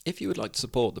If you would like to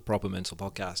support the Proper Mental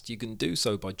Podcast, you can do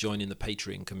so by joining the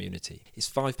Patreon community. It's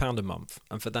 £5 a month,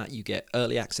 and for that you get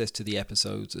early access to the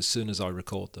episodes as soon as I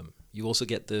record them. You also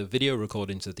get the video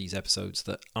recordings of these episodes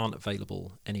that aren't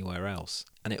available anywhere else.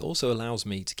 And it also allows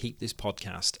me to keep this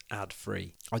podcast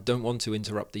ad-free. I don't want to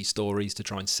interrupt these stories to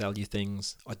try and sell you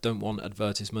things. I don't want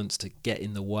advertisements to get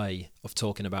in the way of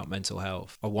talking about mental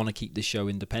health. I want to keep this show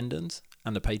independent,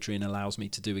 and the Patreon allows me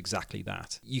to do exactly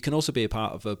that. You can also be a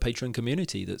part of a Patreon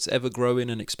community that's ever growing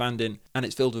and expanding, and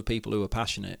it's filled with people who are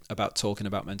passionate about talking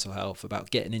about mental health,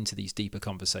 about getting into these deeper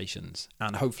conversations.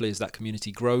 And hopefully as that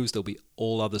community grows, there'll be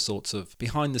all other sorts of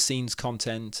behind the scenes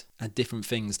content and different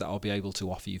things that I'll be able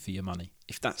to offer you for your money.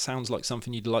 If that sounds like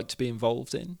something you'd like to be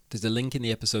involved in, there's a link in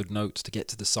the episode notes to get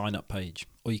to the sign up page,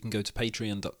 or you can go to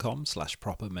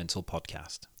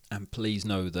patreon.com/propermentalpodcast. And please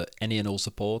know that any and all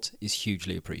support is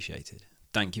hugely appreciated.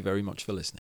 Thank you very much for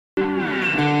listening.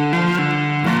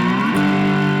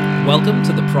 Welcome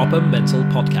to the Proper Mental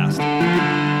Podcast.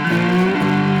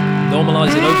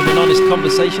 Normalising open and honest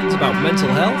conversations about mental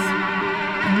health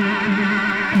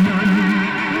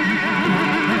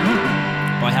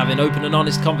by having open and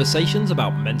honest conversations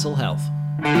about mental health.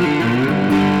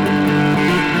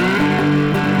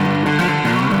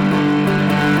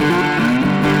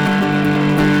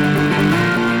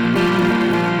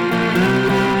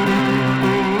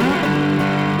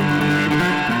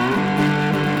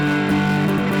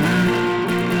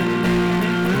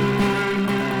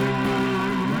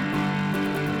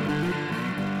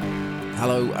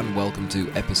 Hello and welcome to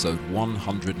episode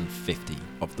 150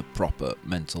 of the Proper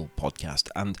Mental Podcast.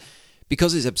 And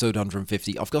because it's episode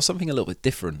 150, I've got something a little bit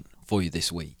different for you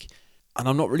this week. And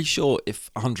I'm not really sure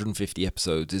if 150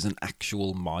 episodes is an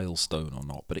actual milestone or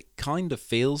not, but it kind of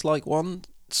feels like one,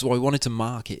 so I wanted to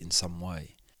mark it in some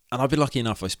way. And I've been lucky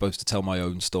enough, I suppose, to tell my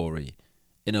own story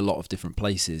in a lot of different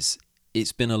places.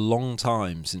 It's been a long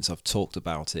time since I've talked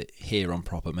about it here on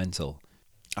Proper Mental.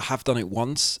 I have done it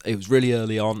once. It was really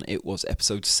early on. It was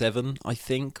episode 7, I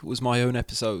think, was my own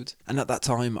episode. And at that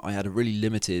time, I had a really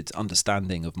limited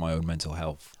understanding of my own mental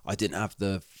health. I didn't have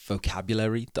the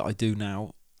vocabulary that I do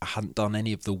now. I hadn't done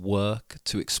any of the work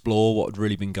to explore what had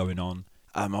really been going on.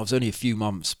 I was only a few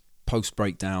months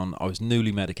post-breakdown. I was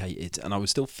newly medicated, and I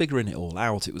was still figuring it all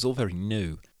out. It was all very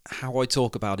new. How I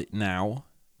talk about it now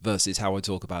versus how I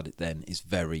talk about it then is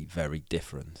very, very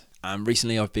different. And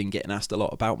recently I've been getting asked a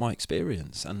lot about my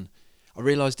experience, and I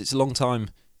realised it's a long time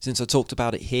since I talked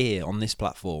about it here on this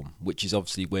platform, which is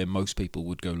obviously where most people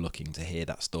would go looking to hear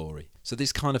that story. So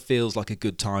this kind of feels like a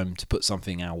good time to put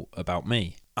something out about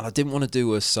me. And I didn't want to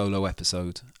do a solo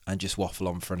episode and just waffle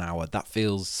on for an hour. That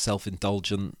feels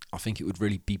self-indulgent. I think it would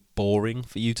really be boring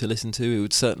for you to listen to. It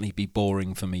would certainly be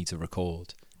boring for me to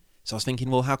record. So I was thinking,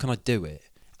 well, how can I do it?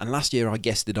 And last year I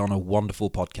guested on a wonderful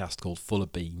podcast called Full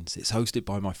of Beans. It's hosted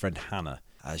by my friend Hannah.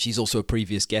 She's also a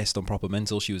previous guest on Proper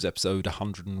Mental. She was episode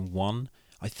 101,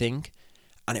 I think.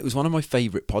 And it was one of my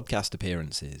favourite podcast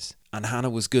appearances. And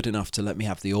Hannah was good enough to let me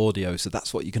have the audio, so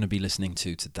that's what you're going to be listening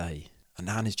to today. And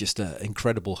Hannah's just an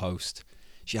incredible host.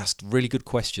 She asked really good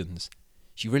questions.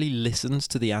 She really listens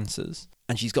to the answers.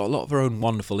 And she's got a lot of her own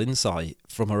wonderful insight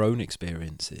from her own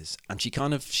experiences. And she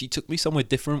took me somewhere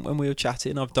different when we were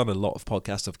chatting. I've done a lot of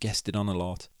podcasts, I've guested on a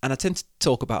lot. And I tend to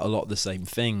talk about a lot of the same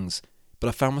things. But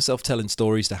I found myself telling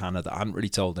stories to Hannah that I hadn't really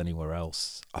told anywhere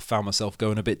else. I found myself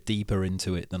going a bit deeper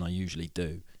into it than I usually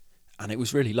do. And it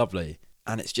was really lovely.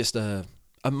 And it's just a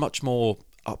much more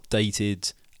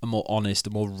updated, a more honest,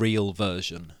 a more real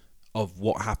version of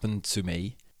what happened to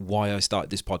me, why I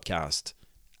started this podcast,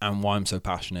 and why I'm so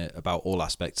passionate about all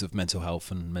aspects of mental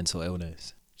health and mental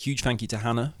illness. Huge thank you to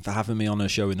Hannah for having me on her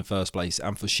show in the first place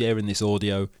and for sharing this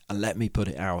audio and let me put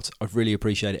it out. I really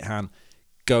appreciate it, Han.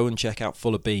 Go and check out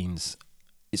Full of Beans.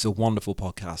 It's a wonderful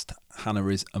podcast. Hannah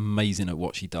is amazing at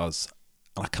what she does,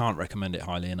 and I can't recommend it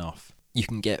highly enough. You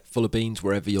can get Full of Beans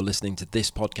wherever you're listening to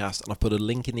this podcast, and I've put a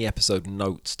link in the episode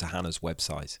notes to Hannah's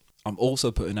website. I'm also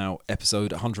putting out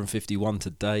episode 151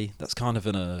 today. That's kind of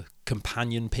a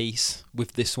companion piece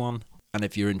with this one. And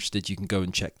if you're interested, you can go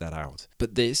and check that out.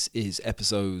 But this is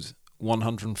episode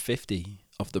 150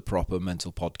 of the Proper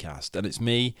Mental Podcast. And it's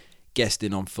me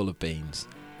guesting on Full of Beans.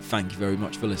 Thank you very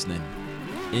much for listening.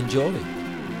 Enjoy.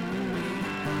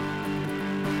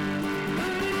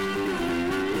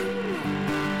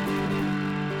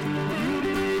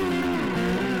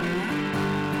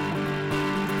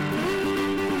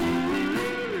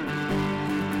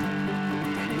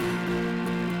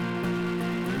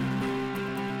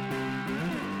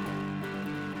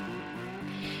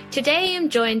 Today I'm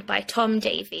joined by Tom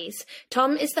Davies.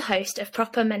 Tom is the host of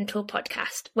Proper Mental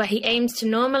Podcast, where he aims to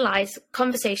normalise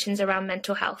conversations around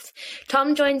mental health.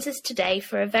 Tom joins us today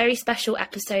for a very special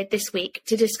episode this week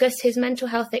to discuss his mental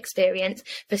health experience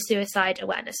for Suicide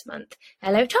Awareness Month.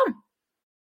 Hello, Tom.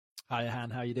 Hi, Han.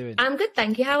 How are you doing? I'm good,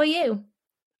 thank you. How are you?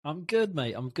 I'm good,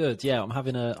 mate. I'm good. Yeah, I'm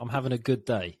having a good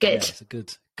day. Good. Yeah, it's a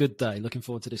good day. Looking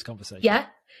forward to this conversation. Yeah.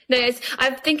 No,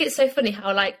 I think it's so funny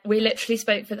how we literally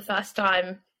spoke for the first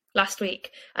time last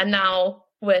week and now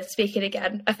we're speaking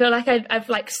again. I feel like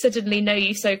I've suddenly know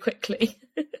you so quickly.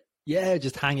 Yeah,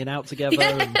 just hanging out together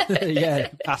and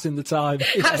passing the time.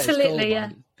 Yeah, absolutely.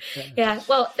 Yeah.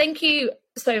 Well, thank you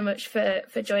so much for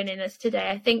joining us today.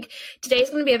 I think today's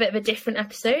going to be a bit of a different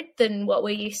episode than what we're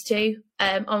used to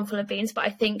on Full of Beans, but I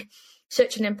think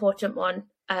such an important one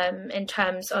in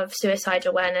terms of suicide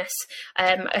awareness.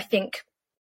 I think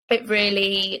it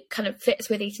really kind of fits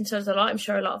with eating disorders a lot. I'm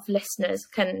sure a lot of listeners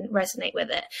can resonate with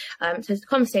it. So it's a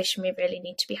conversation we really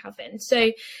need to be having.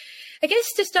 So I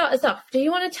guess to start us off, do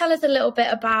you want to tell us a little bit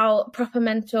about Proper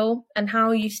Mental and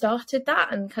how you started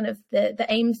that and kind of the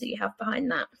aims that you have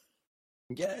behind that?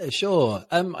 Yeah, sure.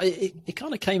 It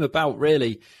kind of came about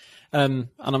really, and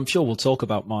I'm sure we'll talk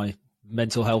about my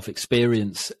mental health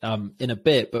experience in a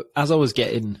bit, but as I was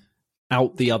getting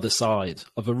out the other side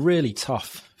of a really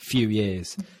tough few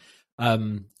years,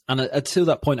 and until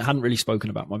that point, I hadn't really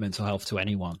spoken about my mental health to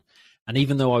anyone. And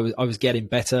even though I was getting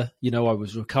better, I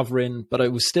was recovering, but I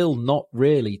was still not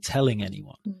really telling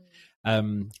anyone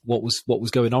what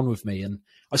was going on with me. And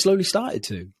I slowly started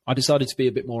to. I decided to be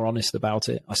a bit more honest about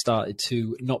it. I started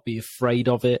to not be afraid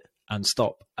of it and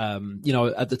stop.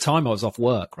 At the time I was off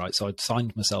work, right? So I'd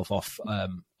signed myself off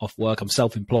work. I'm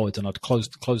self-employed, and I'd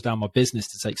closed down my business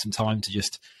to take some time to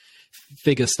just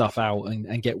figure stuff out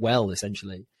and get well,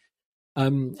 essentially.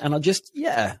 And I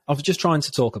was just trying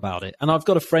to talk about it. And I've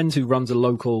got a friend who runs a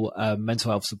local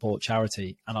mental health support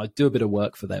charity, and I do a bit of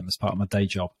work for them as part of my day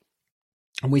job.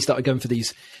 And we started going for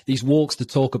these walks to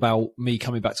talk about me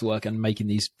coming back to work and making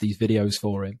these videos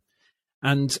for him.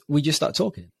 And we just started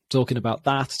talking about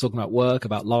that, talking about work,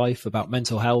 about life, about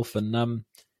mental health. And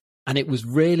it was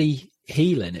really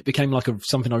healing. It became like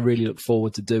something I really looked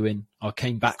forward to doing. I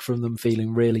came back from them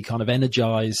feeling really kind of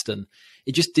energized, and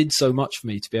it just did so much for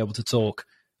me to be able to talk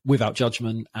without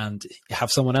judgment and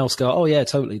have someone else go, oh yeah,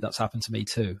 totally, that's happened to me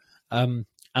too.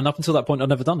 And up until that point, I'd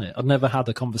never done it. I'd never had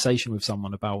a conversation with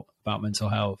someone about mental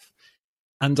health.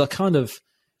 And I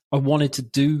wanted to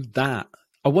do that.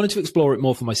 I wanted to explore it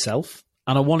more for myself,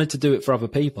 and I wanted to do it for other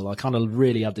people. I kind of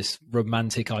really had this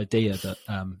romantic idea that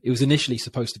it was initially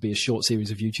supposed to be a short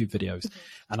series of YouTube videos.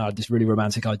 And I had this really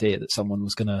romantic idea that someone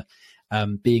was going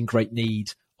to be in great need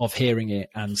of hearing it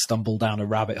and stumble down a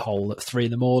rabbit hole at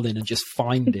 3 a.m. and just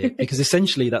find it. Because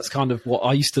essentially that's kind of what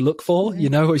I used to look for. I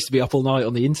used to be up all night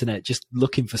on the internet just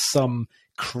looking for some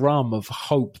crumb of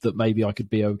hope that maybe I could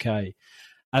be okay.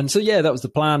 And so, yeah, that was the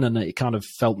plan. And it kind of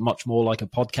felt much more like a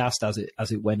podcast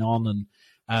as it went on.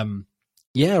 And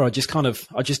I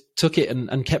just took it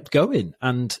and kept going.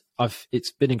 And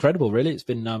it's been incredible, really. It's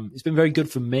been very good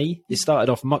for me. It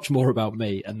started off much more about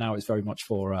me, and now it's very much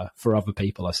for other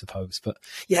people, I suppose. But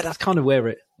yeah, that's kind of where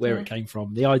it came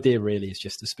from. The idea really is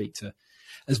just to speak to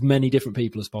as many different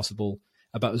people as possible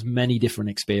about as many different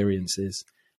experiences.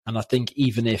 And I think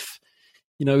even if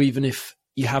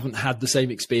you haven't had the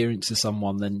same experience as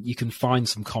someone, then you can find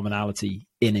some commonality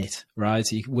in it, right?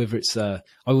 Whether it's, I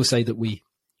will say that we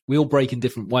all break in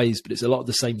different ways, but it's a lot of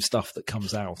the same stuff that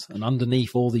comes out. And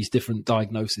underneath all these different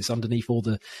diagnoses, underneath all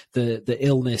the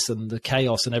illness and the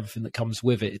chaos and everything that comes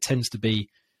with it, it tends to be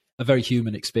a very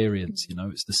human experience.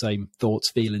 It's the same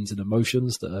thoughts, feelings, and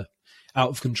emotions that are out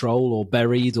of control or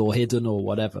buried or hidden or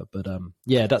whatever. But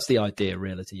that's the idea.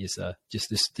 Reality is just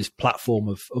this platform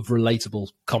of relatable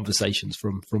conversations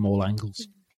from all angles.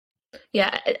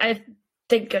 Yeah, I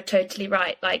think you're totally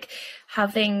right. Like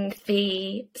having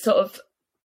the sort of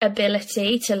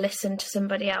ability to listen to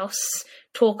somebody else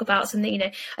talk about something,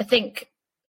 I think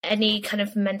any kind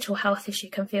of mental health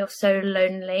issue can feel so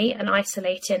lonely and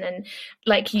isolating. And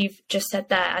like you've just said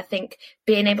there, I think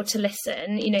being able to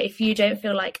listen, if you don't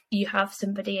feel like you have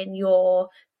somebody in your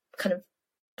kind of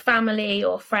family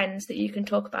or friends that you can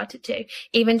talk about it to,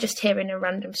 even just hearing a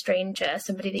random stranger,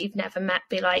 somebody that you've never met,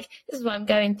 be like, this is what I'm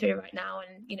going through right now,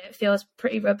 and it feels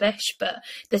pretty rubbish, but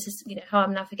this is how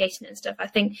I'm navigating it and stuff, I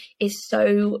think is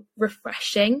so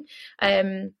refreshing.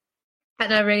 And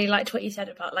I really liked what you said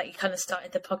about you kind of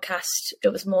started the podcast, it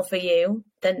was more for you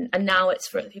and now it's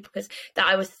for other people, because that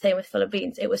I was the same with Full of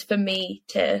Beans. It was for me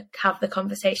to have the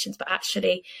conversations, but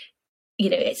actually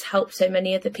it's helped so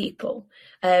many other people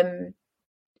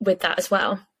with that as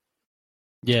well.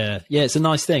 Yeah, yeah, it's a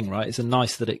nice thing, right? It's a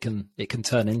nice that it can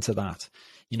turn into that.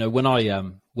 You know, when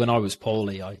I was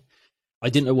poorly, I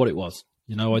didn't know what it was.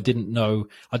 You know, I didn't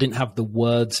have the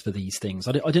words for these things.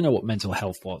 I didn't know what mental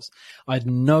health was. I had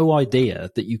no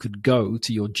idea that you could go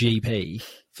to your GP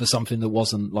for something that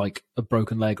wasn't like a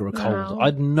broken leg or a cold.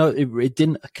 Wow. It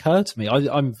didn't occur to me.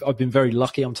 I've been very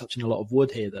lucky. I'm touching a lot of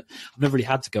wood here that I've never really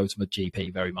had to go to my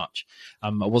GP very much. I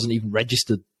wasn't even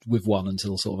registered with one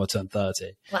until sort of I turned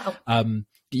 30. Wow.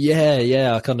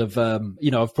 Yeah. I kind of,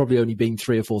 I've probably only been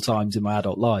 3 or 4 times in my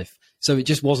adult life. So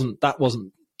that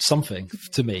wasn't something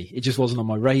to me. It just wasn't on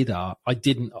my radar.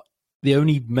 The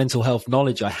only mental health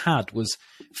knowledge I had was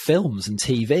films and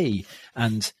TV.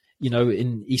 And, you know,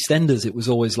 in EastEnders, it was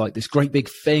always like this great big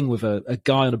thing with a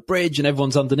guy on a bridge and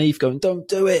everyone's underneath going, don't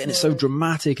do it. And it's so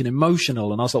dramatic and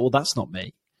emotional. And I was like, well, that's not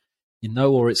me. You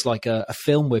know, or it's like a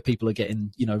film where people are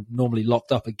getting, you know, normally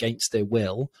locked up against their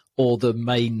will, or the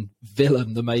main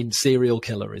villain, the main serial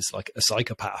killer is like a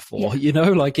psychopath, or, you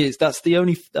know, like that's the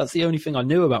only thing I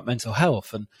knew about mental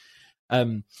health.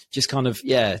 And just kind of,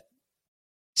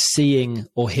 seeing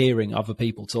or hearing other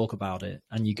people talk about it,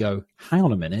 and you go, hang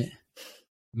on a minute,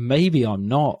 maybe I'm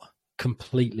not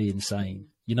completely insane.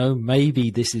 You know, maybe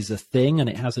this is a thing and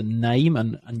it has a name,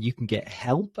 and you can get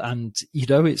help. And, you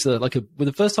know, it's well,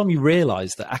 the first time you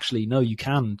realize that actually, no, you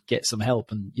can get some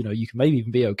help, and, you know, you can maybe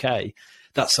even be okay.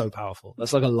 That's so powerful.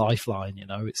 That's like a lifeline, you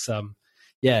know. It's,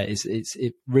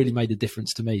 it really made a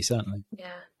difference to me, certainly.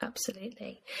 Yeah,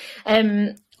 absolutely.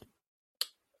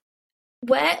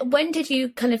 When did you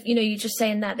kind of, you know, you're just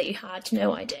saying that you had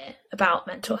no idea about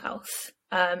mental health,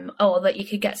 or that you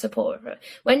could get support for it.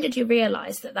 When did you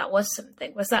realize that was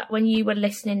something? Was that when you were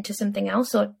listening to something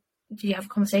else, or did you have a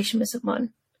conversation with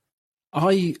someone?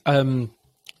 I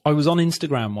was on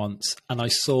Instagram once and I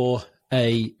saw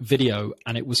a video,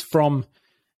 and it was from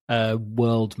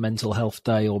World Mental Health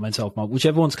Day or Mental Health Month,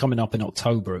 whichever one's coming up in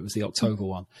October. It was the October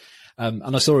one.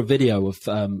 And I saw a video of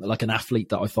like an athlete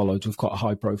that I followed with quite a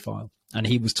high profile, and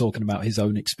he was talking about his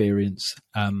own experience.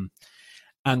 And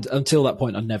until that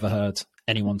point, I never heard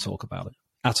anyone talk about it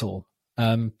at all.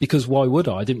 Because why would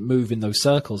I? I didn't move in those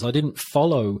circles. I didn't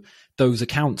follow those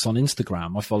accounts on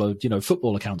Instagram. I followed, you know,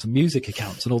 football accounts and music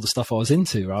accounts and all the stuff I was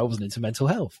into. Right? I wasn't into mental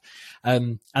health.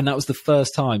 And that was the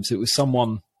first time. So it was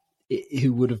someone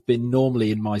who would have been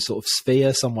normally in my sort of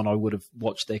sphere, someone I would have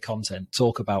watched their content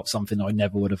talk about something I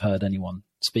never would have heard anyone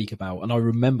speak about. And I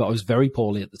remember I was very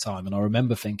poorly at the time. And I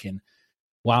remember thinking,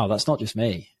 wow, that's not just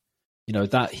me. You know,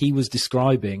 that he was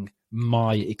describing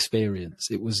my experience.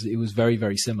 It was very,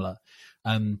 very similar.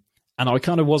 And I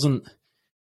kind of wasn't,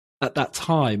 at that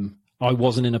time, I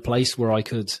wasn't in a place where I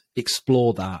could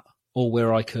explore that, or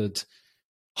where I could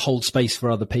hold space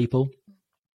for other people.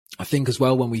 I think as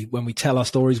well, when we tell our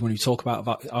stories, when we talk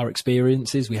about our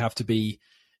experiences, we have to be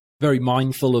very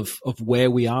mindful of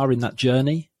where we are in that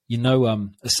journey. You know,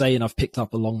 a saying I've picked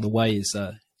up along the way is,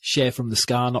 share from the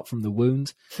scar, not from the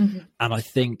wound. Mm-hmm. And I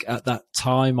think at that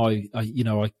time, I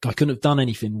couldn't have done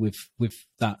anything with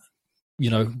that, you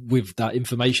know, with that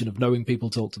information of knowing people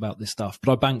talked about this stuff,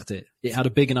 but I banked it. It had a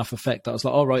big enough effect that I was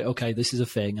like, all right, okay, this is a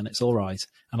thing and it's all right.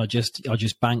 And I just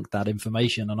banked that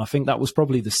information. And I think that was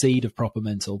probably the seed of Proper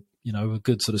Mental, you know, a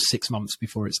good sort of 6 months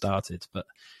before it started. But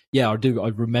yeah, I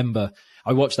remember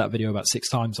I watched that video about 6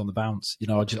 times on the bounce. You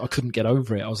know, I couldn't get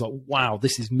over it. I was like, wow,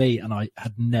 this is me. And I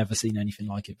had never seen anything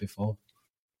like it before.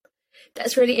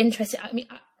 That's really interesting. I mean,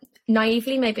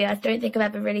 naively, maybe I don't think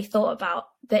I've ever really thought about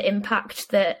the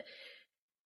impact that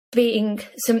being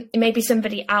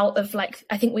somebody out of, like,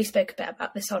 I think we spoke a bit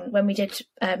about this on when we did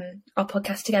our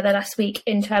podcast together last week,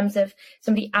 in terms of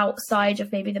somebody outside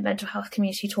of maybe the mental health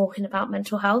community talking about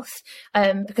mental health,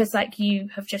 because like you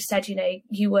have just said, you know,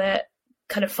 you were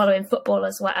kind of following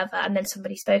footballers or whatever, and then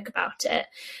somebody spoke about it,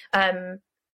 and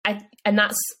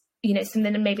that's, you know,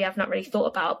 something that maybe I've not really thought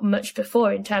about much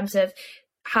before, in terms of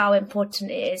how important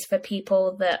it is for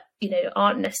people that, you know,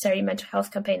 aren't necessarily mental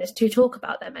health campaigners to talk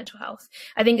about their mental health.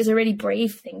 I think it's a really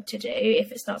brave thing to do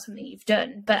if it's not something you've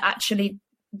done, but actually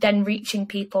then reaching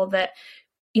people that,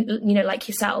 you know, like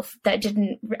yourself, that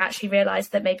didn't actually realize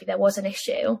that maybe there was an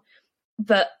issue,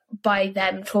 but by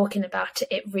them talking about it,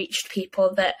 it reached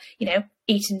people that, you know,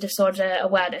 eating disorder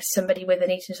awareness, somebody with an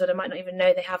eating disorder might not even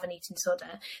know they have an eating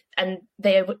disorder. And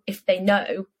if they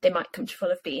know, they might come to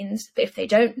Full of Beans. But if they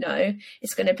don't know,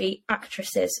 it's going to be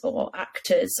actresses or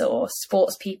actors or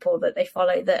sports people that they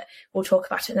follow that will talk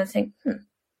about it. And I think,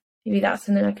 maybe that's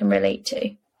something I can relate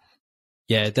to.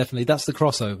 Yeah, definitely. That's the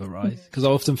crossover, right? Because I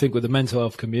often think with the mental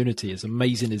health community, as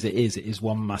amazing as it is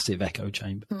one massive echo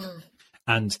chamber.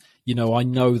 And, you know, I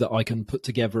know that I can put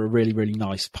together a really, really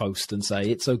nice post and say,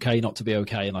 it's okay not to be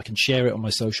okay. And I can share it on my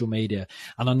social media.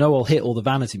 And I know I'll hit all the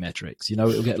vanity metrics. You know,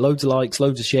 it'll get loads of likes,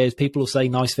 loads of shares. People will say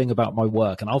nice thing about my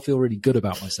work and I'll feel really good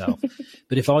about myself.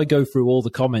 But if I go through all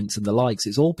the comments and the likes,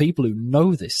 it's all people who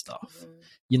know this stuff,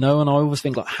 you know, and I always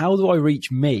think, like, how do I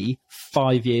reach me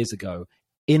 5 years ago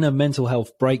in a mental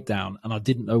health breakdown and I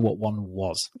didn't know what one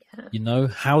was? You know,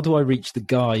 how do I reach the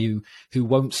guy who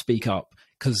won't speak up?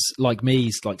 Because, like me,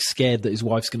 he's like scared that his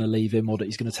wife's going to leave him or that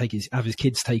he's going to have his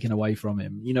kids taken away from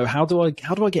him. You know, how do I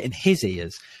get in his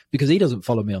ears? Because he doesn't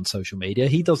follow me on social media.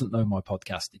 He doesn't know my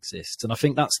podcast exists. And I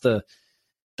think that's the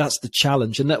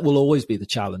challenge. And that will always be the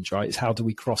challenge, right? Is how do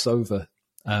we cross over?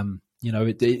 You know,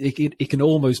 it can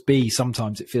almost be,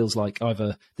 sometimes it feels like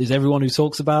either there's everyone who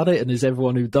talks about it and there's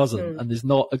everyone who doesn't. And there's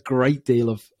not a great deal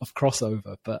of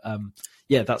crossover. But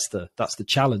yeah, that's the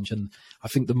challenge. And I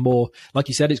think the more, like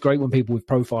you said, it's great when people with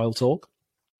profile talk.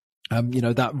 You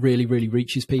know, that really, really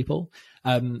reaches people.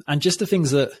 And just the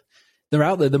things that they're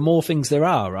out there, the more things there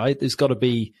are, right? There's got to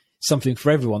be something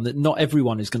for everyone. That not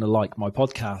everyone is going to like my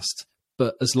podcast.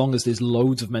 But as long as there's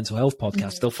loads of mental health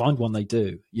podcasts, they'll find one they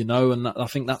do, you know, and I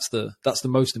think that's the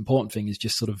most important thing, is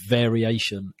just sort of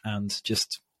variation and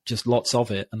just lots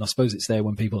of it. And I suppose it's there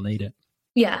when people need it.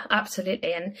 Yeah,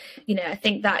 absolutely. And, you know, I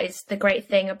think that is the great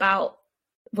thing about,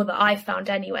 well, that I found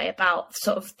anyway, about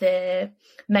sort of the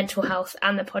mental health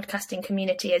and the podcasting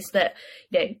community, is that,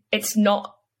 you know,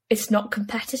 it's not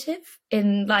competitive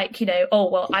in, like, you know,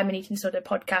 oh, well, I'm an eating disorder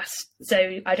podcast,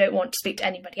 so I don't want to speak to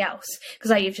anybody else.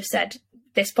 Because like you've just said,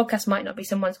 this podcast might not be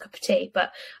someone's cup of tea,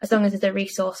 but as long as it's a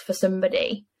resource for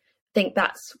somebody, I think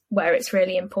that's where it's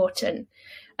really important.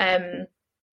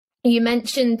 You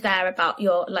mentioned there about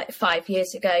your, like, 5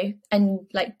 years ago and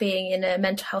like being in a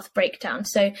mental health breakdown.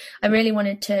 So I really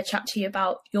wanted to chat to you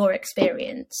about your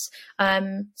experience.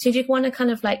 So do you want to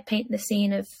kind of like paint the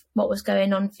scene of what was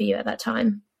going on for you at that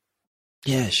time?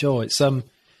 Yeah, sure. It's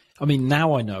I mean,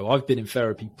 now I know. I've been in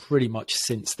therapy pretty much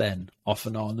since then, off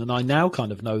and on, and I now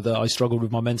kind of know that I struggled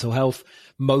with my mental health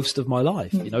most of my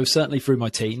life. You know, certainly through my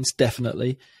teens,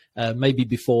 definitely, maybe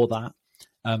before that.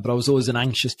 But I was always an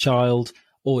anxious child.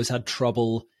 Always had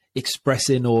trouble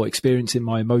expressing or experiencing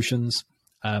my emotions.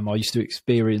 I used to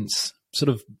experience sort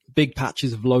of big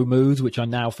patches of low moods, which I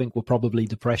now think were probably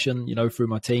depression, you know, through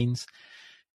my teens.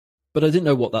 But I didn't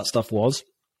know what that stuff was.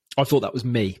 I thought that was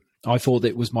me. I thought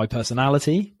it was my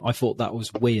personality. I thought that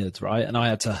was weird, right? And I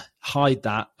had to hide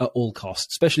that at all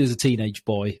costs, especially as a teenage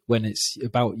boy, when it's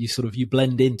about you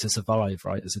blend in to survive,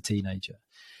 right, as a teenager.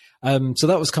 So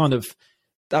that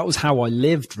was how I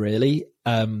lived, really.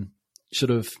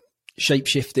 Sort of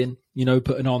shape-shifting, you know,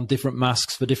 putting on different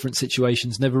masks for different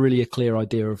situations, never really a clear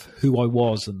idea of who I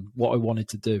was and what I wanted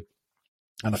to do.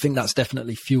 And I think that's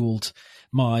definitely fueled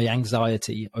my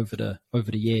anxiety over the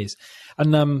years.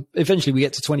 And eventually we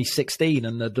get to 2016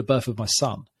 and the birth of my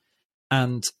son.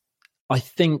 And I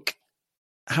think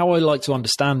how I like to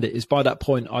understand it is, by that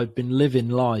point, I'd been living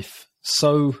life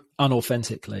so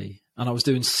unauthentically, and I was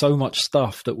doing so much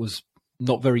stuff that was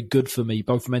not very good for me,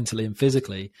 both mentally and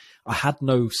physically. I had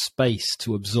no space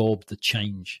to absorb the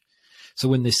change. So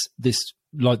when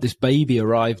this baby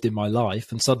arrived in my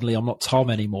life, and suddenly I'm not Tom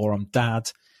anymore, I'm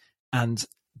Dad, and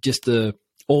just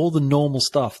all the normal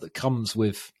stuff that comes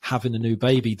with having a new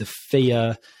baby, the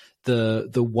fear, the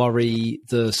worry,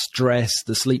 the stress,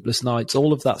 the sleepless nights,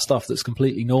 all of that stuff that's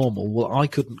completely normal. Well, I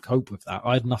couldn't cope with that.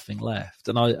 I had nothing left.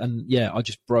 And I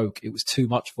just broke. It was too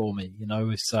much for me. You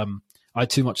know, I had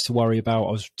too much to worry about.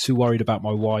 I was too worried about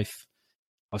my wife.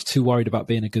 I was too worried about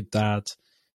being a good dad.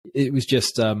 It was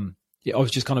just, I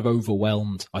was just kind of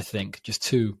overwhelmed, I think, just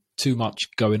too much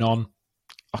going on.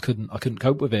 I couldn't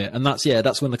cope with it. And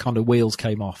that's when the kind of wheels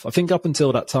came off. I think up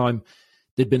until that time,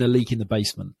 there'd been a leak in the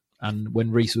basement. And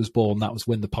when Reese was born, that was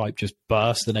when the pipe just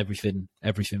burst and everything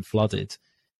flooded.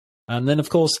 And then, of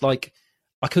course, like,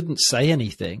 I couldn't say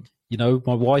anything. You know,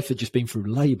 my wife had just been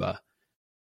through labor.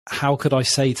 How could I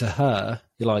say to her,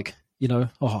 you're like, you know,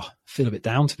 oh, I feel a bit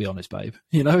down, to be honest, babe.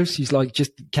 You know, she's like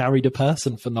just carried a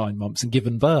person for 9 months and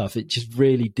given birth. It just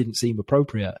really didn't seem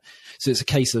appropriate. So it's a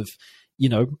case of, you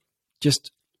know,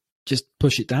 just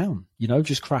push it down, you know,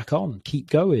 just crack on, keep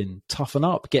going, toughen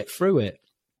up, get through it.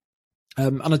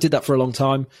 And I did that for a long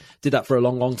time,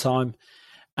 long time.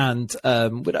 And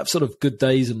we'd have sort of good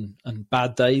days and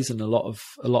bad days and a lot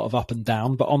of up and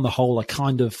down. But on the whole, I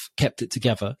kind of kept it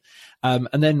together. And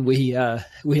then we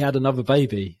had another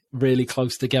baby really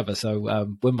close together.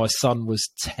 So when my son was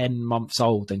 10 months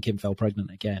old, then Kim fell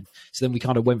pregnant again. So then we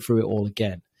kind of went through it all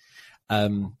again.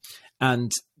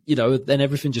 And then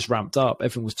everything just ramped up.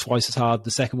 Everything was twice as hard.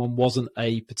 The second one wasn't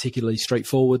a particularly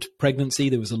straightforward pregnancy.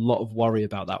 There was a lot of worry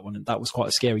about that one, and that was quite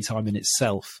a scary time in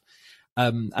itself.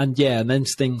 And then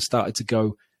things started to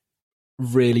go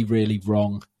really, really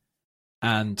wrong.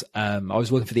 And I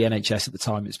was working for the NHS at the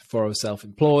time. It's before I was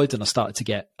self-employed, and I started to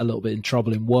get a little bit in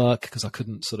trouble in work because I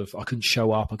couldn't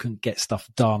show up, I couldn't get stuff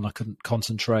done, I couldn't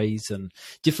concentrate, and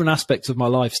different aspects of my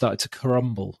life started to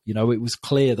crumble. It was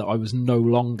clear that I was no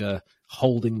longer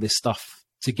holding this stuff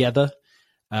together.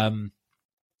 That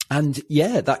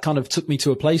kind of took me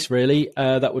to a place really.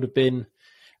 That would have been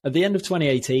at the end of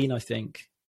 2018, I think.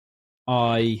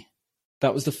 That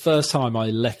was the first time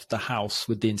I left the house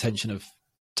with the intention of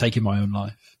taking my own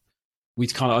life.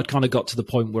 I'd kind of got to the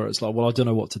point where it's like, well, I don't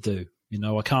know what to do.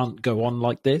 I can't go on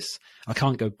like this. I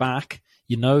can't go back.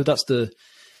 There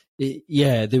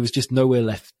was just nowhere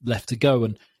left to go.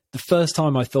 And the first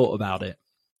time I thought about it,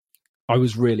 I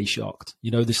was really shocked.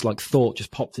 This like thought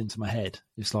just popped into my head.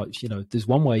 It's like, there's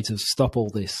one way to stop all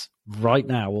this right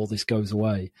now. All this goes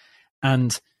away.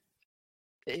 And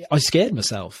I scared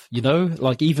myself,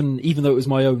 like even though it was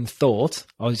my own thought,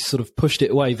 I sort of pushed it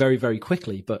away very, very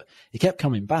quickly, but it kept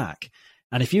coming back.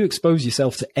 And if you expose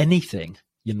yourself to anything,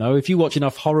 if you watch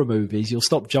enough horror movies, you'll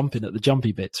stop jumping at the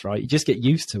jumpy bits, right? You just get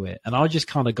used to it. And I just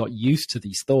kind of got used to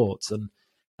these thoughts, and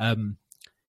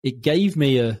it gave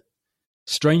me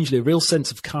strangely a real sense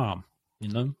of calm.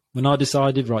 When I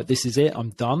decided, right, this is it,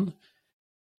 I'm done.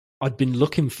 I'd been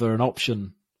looking for an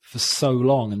option for so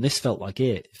long, and this felt like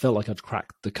it. It felt like I'd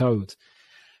cracked the code.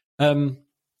 So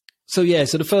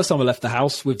the first time I left the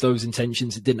house with those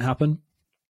intentions, it didn't happen.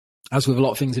 As with a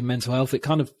lot of things in mental health, it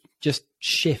kind of just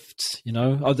shifts,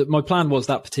 My plan was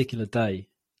that particular day.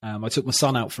 I took my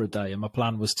son out for a day, and my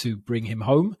plan was to bring him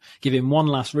home, give him one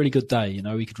last really good day.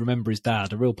 He could remember his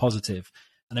dad, a real positive,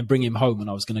 and then bring him home, and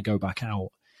I was going to go back out.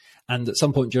 And at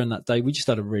some point during that day, we just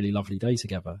had a really lovely day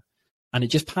together. And it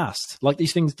just passed, like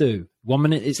these things do. 1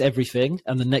 minute it's everything,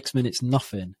 and the next minute's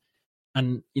nothing.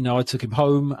 And, I took him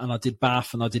home, and I did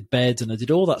bath, and I did bed, and I did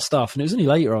all that stuff. And it was only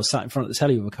later I was sat in front of the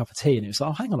telly with a cup of tea, and it was like,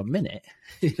 oh, hang on a minute.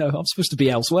 I'm supposed to be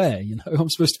elsewhere. I'm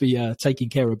supposed to be taking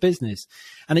care of business.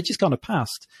 And it just kind of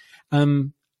passed.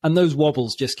 And those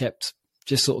wobbles just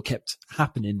sort of kept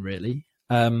happening, really.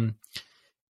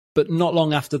 But not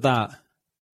long after that,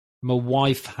 my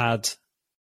wife had,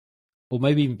 or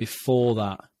maybe even before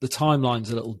that, the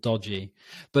timeline's a little dodgy,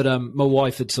 but my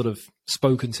wife had sort of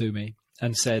spoken to me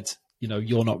and said,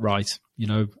 you're not right.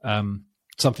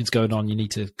 Something's going on. You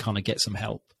need to kind of get some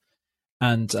help.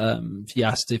 And she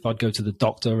asked if I'd go to the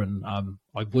doctor, and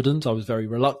I wouldn't. I was very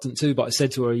reluctant to, but I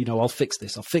said to her, I'll fix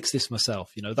this. I'll fix this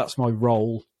myself. That's my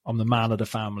role. I'm the man of the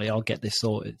family. I'll get this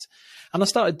sorted. And I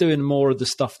started doing more of the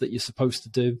stuff that you're supposed to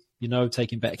do,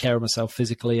 taking better care of myself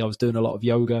physically. I was doing a lot of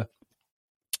yoga.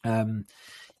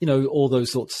 All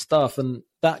those sorts of stuff. And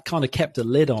that kind of kept a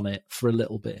lid on it for a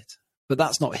little bit. But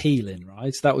that's not healing,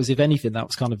 right? That was, if anything, that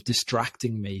was kind of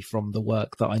distracting me from the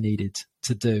work that I needed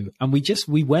to do. And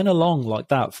we went along like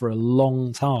that for a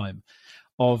long time,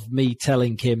 of me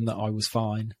telling Kim that I was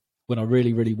fine when I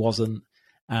really, really wasn't.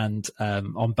 And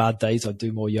on bad days, I'd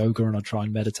do more yoga and I'd try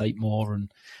and meditate more.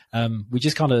 And we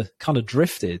just kind of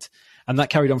drifted. And that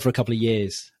carried on for a couple of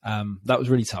years. That was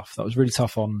really tough. That was really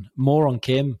tough on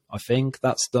Kim, I think.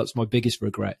 That's my biggest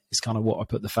regret. It's kind of what I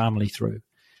put the family through.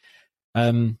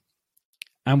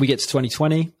 And we get to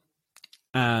 2020,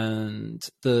 and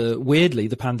weirdly,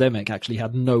 the pandemic actually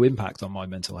had no impact on my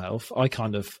mental health. I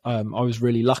was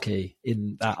really lucky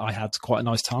in that I had quite a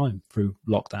nice time through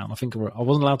lockdown. I think I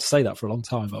wasn't allowed to say that for a long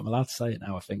time, but I'm allowed to say it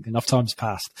now. I think enough time's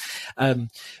passed.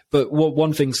 But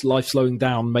one thing life slowing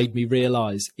down made me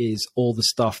realize is all the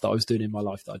stuff that I was doing in my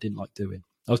life that I didn't like doing.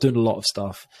 I was doing a lot of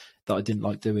stuff that I didn't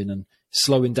like doing, and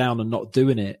slowing down and not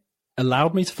doing it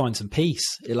allowed me to find some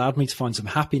peace. It allowed me to find some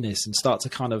happiness and start to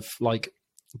kind of like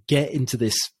get into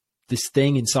this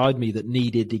thing inside me that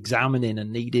needed examining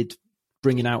and needed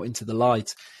bringing out into the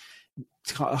light.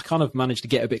 I kind of managed to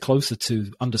get a bit closer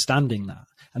to understanding that.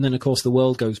 And then, of course, the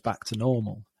world goes back to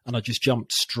normal, and I just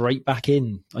jumped straight back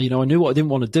in. I knew what I didn't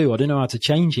want to do. I didn't know how to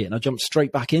change it. And I jumped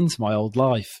straight back into my old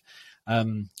life.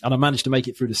 And I managed to make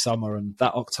it through the summer. And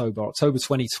that October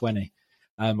 2020,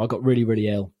 I got really, really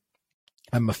ill.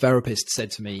 And my therapist said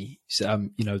to me,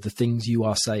 the things you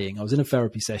are saying, I was in a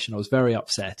therapy session, I was very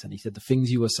upset. And he said, the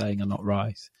things you are saying are not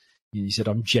right. He said,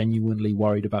 I'm genuinely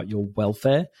worried about your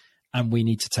welfare, and we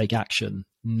need to take action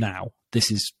now. This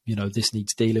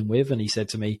needs dealing with. And he said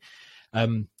to me,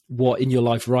 what in your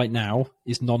life right now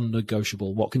is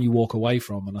non-negotiable? What can you walk away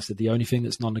from? And I said, the only thing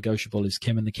that's non-negotiable is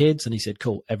Kim and the kids. And he said,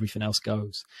 cool, everything else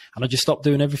goes. And I just stopped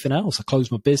doing everything else. I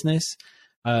closed my business.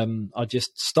 I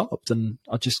just stopped, and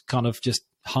I just kind of just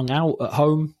hung out at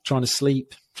home, trying to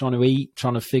sleep, trying to eat,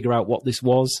 trying to figure out what this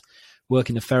was,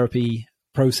 working the therapy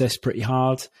process pretty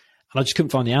hard. And I just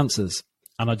couldn't find the answers.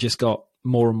 And I just got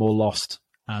more and more lost,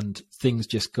 and things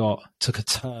just took a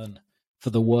turn for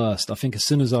the worst. I think as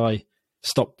soon as I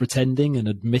stopped pretending and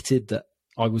admitted that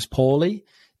I was poorly,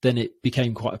 then it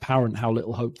became quite apparent how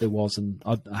little hope there was, and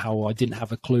how I didn't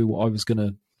have a clue what I was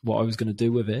gonna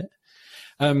do with it.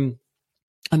 And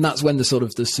that's when the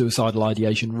suicidal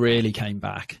ideation really came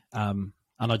back. And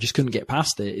I just couldn't get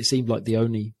past it. It seemed like the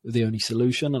only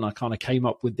solution. And I kind of came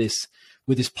up with this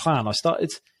plan. I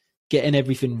started getting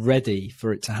everything ready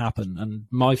for it to happen. And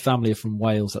my family are from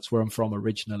Wales. That's where I'm from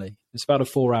originally. It's about a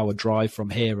 4-hour drive from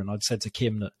here. And I'd said to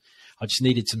Kim that I just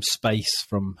needed some space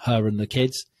from her and the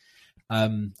kids.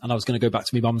 And I was going to go back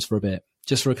to my mum's for a bit,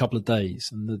 just for a couple of days.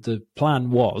 And the plan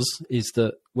is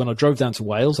that when I drove down to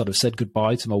Wales, I'd have said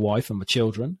goodbye to my wife and my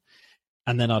children.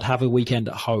 And then I'd have a weekend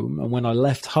at home. And when I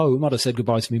left home, I'd have said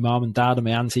goodbye to my mum and dad and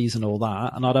my aunties and all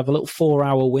that. And I'd have a little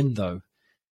 4-hour window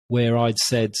where I'd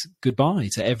said goodbye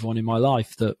to everyone in my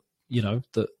life that,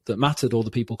 that mattered, or the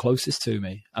people closest to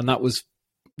me. And that was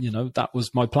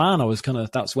my plan.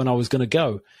 That's when I was going to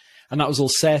go. And that was all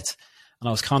set. And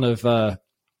I was kind of,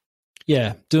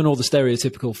 doing all the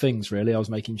stereotypical things, really. I was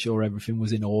making sure everything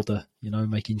was in order,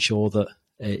 making sure that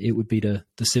it would be the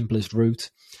simplest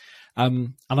route.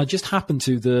 And I just happened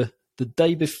to, the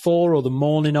day before or the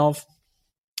morning of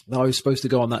that I was supposed to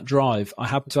go on that drive, I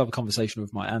happened to have a conversation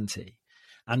with my auntie.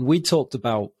 And we talked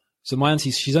about, so my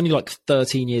auntie, she's only like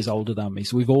 13 years older than me.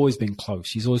 So we've always been close.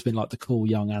 She's always been like the cool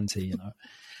young auntie,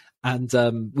 And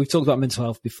we've talked about mental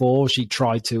health before. She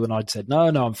tried to, and I'd said, no,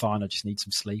 I'm fine. I just need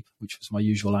some sleep, which was my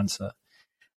usual answer.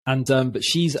 And but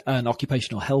she's an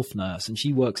occupational health nurse, and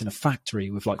she works in a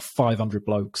factory with like 500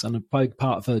 blokes. And a big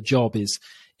part of her job is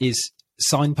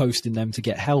signposting them to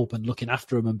get help and looking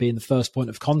after them and being the first point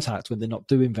of contact when they're not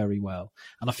doing very well.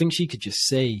 And I think she could just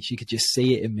see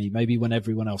it in me, maybe when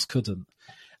everyone else couldn't.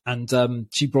 And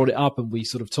she brought it up, and we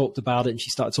sort of talked about it, and she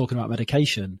started talking about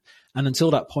medication. And until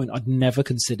that point, I'd never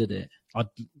considered it. I'd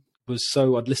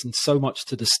listened so much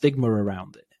to the stigma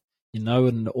around it,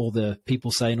 and all the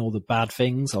people saying all the bad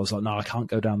things. I was like, no, I can't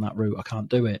go down that route. I can't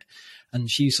do it. And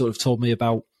she sort of told me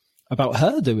about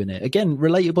her doing it. Again,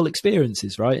 relatable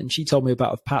experiences, right? And she told me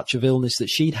about a patch of illness that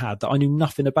she'd had that I knew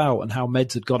nothing about, and how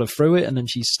meds had got her through it. And then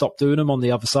she stopped doing them on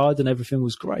the other side, and everything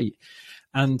was great.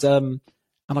 And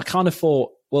I kind of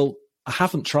thought, well, I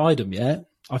haven't tried them yet.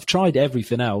 I've tried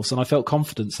everything else, and I felt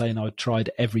confident saying I'd tried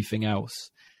everything else.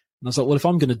 And I was like, well, if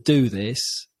I'm going to do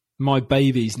this, my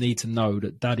babies need to know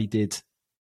that Daddy did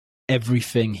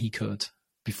everything he could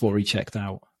before he checked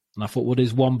out. And I thought, well,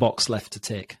 there's one box left to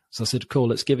tick. So I said, cool,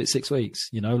 let's give it 6 weeks.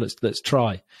 Let's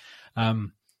try.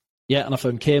 And I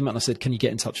phoned Kim, and I said, can you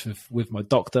get in touch with my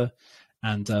doctor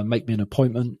and make me an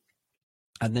appointment?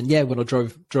 And then, when I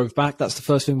drove back, that's the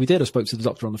first thing we did. I spoke to the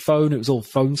doctor on the phone. It was all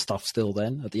phone stuff still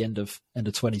then at the end of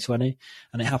 2020.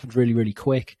 And it happened really, really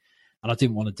quick. And I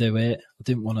didn't want to do it. I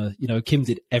didn't want to, Kim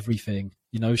did everything.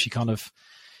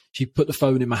 She put the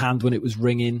phone in my hand when it was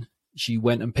ringing. She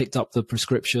went and picked up the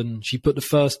prescription. She put the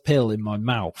first pill in my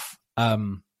mouth.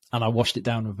 And I washed it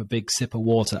down with a big sip of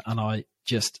water, and I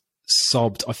just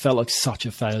sobbed. I felt like such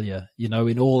a failure,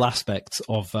 in all aspects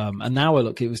of, and now I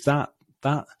look, it was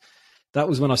that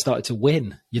was when I started to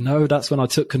win, that's when I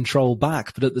took control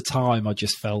back. But at the time I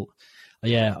just felt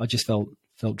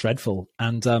dreadful.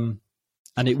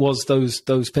 And it was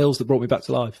those pills that brought me back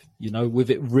to life, with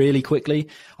it really quickly.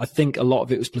 I think a lot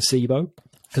of it was placebo,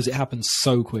 because it happened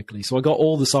so quickly. So I got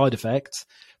all the side effects,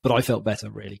 but I felt better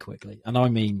really quickly. And I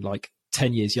mean, like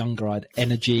 10 years younger, I had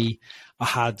energy. I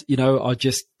had,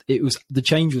 the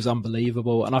change was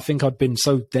unbelievable. And I think I'd been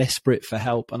so desperate for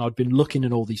help, and I'd been looking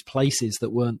in all these places that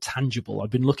weren't tangible. I'd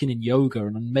been looking in yoga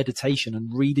and in meditation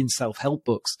and reading self-help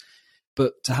books,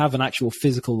 but to have an actual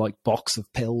physical box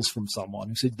of pills from someone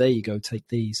who said, there you go, take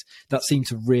these, that seemed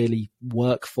to really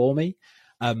work for me.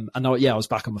 I was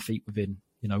back on my feet within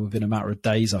a matter of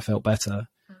days. I felt better.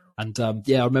 And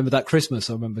I remember that Christmas.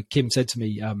 I remember Kim said to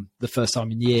me, the first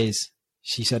time in years,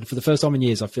 she said, for the first time in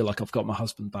years, I feel like I've got my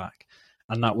husband back.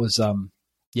 And that was,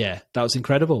 that was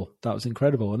incredible. That was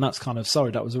incredible. And that's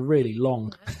that was a really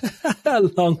long,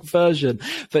 long version.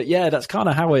 But that's kind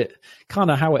of how it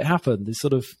happened. It's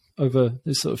sort of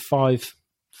there's 5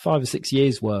 or 6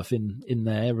 years worth in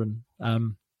there. And,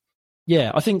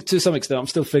 I think to some extent I'm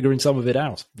still figuring some of it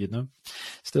out,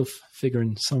 still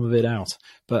figuring some of it out.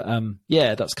 But,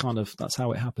 that's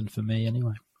how it happened for me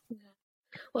anyway.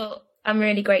 Well, I'm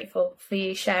really grateful for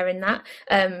you sharing that.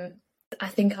 I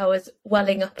think I was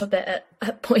welling up a bit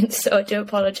at points, so I do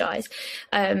apologise.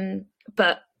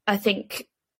 But I think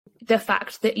the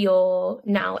fact that you're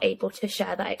now able to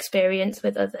share that experience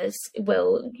with others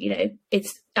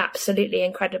it's absolutely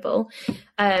incredible.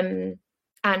 And,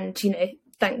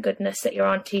 thank goodness that your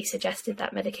auntie suggested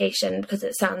that medication, because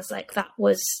it sounds like that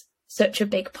was such a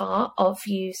big part of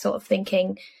you sort of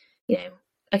thinking,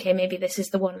 okay, maybe this is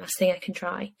the one last thing I can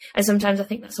try. And sometimes I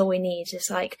think that's all we need, is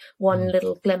like one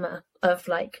little glimmer of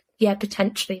like, yeah,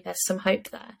 potentially there's some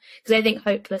hope there. Because I think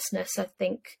hopelessness,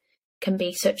 can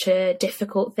be such a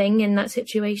difficult thing in that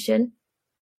situation.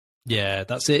 Yeah,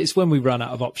 that's it. It's when we run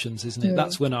out of options, isn't it?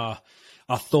 That's when our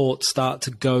thoughts start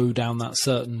to go down that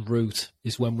certain route,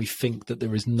 is when we think that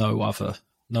there is no other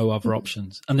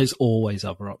options. And there's always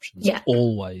other options. Yeah.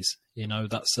 Always.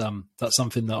 That's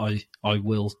something that I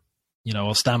will,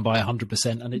 I'll stand by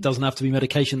 100%. And it doesn't have to be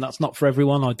medication. That's not for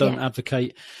everyone. I don't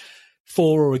advocate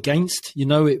for or against.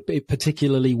 It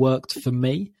particularly worked for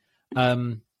me.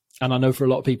 And I know for a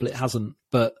lot of people it hasn't,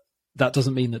 but that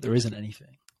doesn't mean that there isn't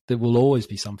anything. There will always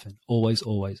be something. Always,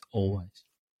 always, always.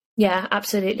 Yeah,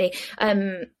 absolutely.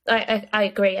 I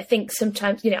agree. I think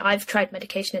sometimes, I've tried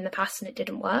medication in the past and it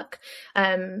didn't work.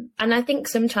 And I think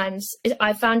sometimes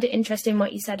I found it interesting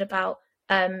what you said about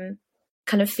kind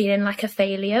of feeling like a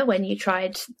failure when you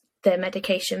tried the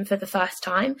medication for the first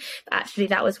time. But actually,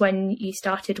 that was when you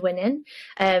started winning.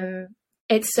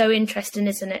 It's so interesting,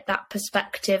 isn't it? That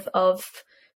perspective of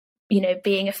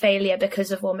being a failure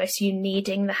because of almost you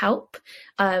needing the help,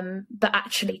 but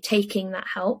actually taking that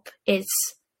help is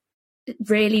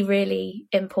really, really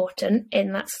important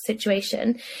in that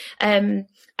situation. And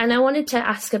I wanted to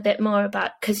ask a bit more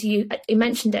about, because you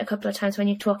mentioned it a couple of times when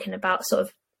you're talking about sort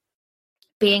of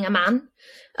being a man,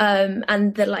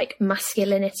 and the like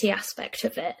masculinity aspect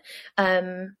of it.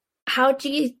 How do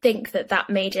you think that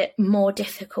made it more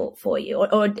difficult for you,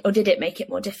 or did it make it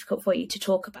more difficult for you to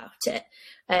talk about it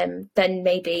than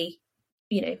maybe,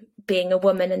 being a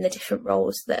woman and the different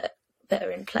roles that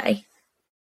are in play?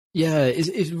 Yeah,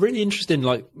 it's really interesting.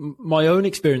 Like my own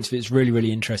experience of it is really,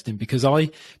 really interesting, because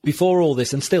before all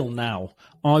this and still now,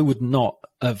 I would not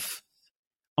have.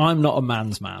 I'm not a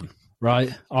man's man,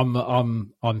 right?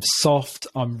 I'm soft.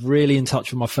 I'm really in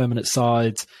touch with my feminine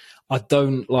side. I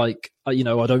don't I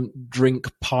don't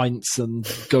drink pints and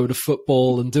go to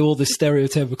football and do all this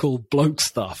stereotypical bloke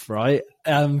stuff, right?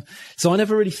 So I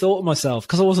never really thought of myself,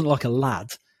 because I wasn't like a lad.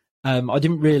 I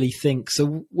didn't really think.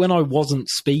 So when I wasn't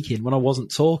speaking, when I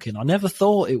wasn't talking, I never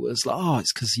thought it was like,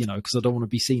 it's because I don't want to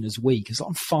be seen as weak. Because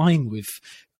I'm fine with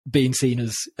being seen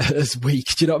as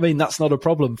weak. Do you know what I mean? That's not a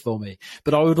problem for me.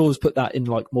 But I would always put that in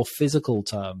like more physical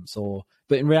terms,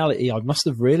 but in reality, I must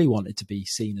have really wanted to be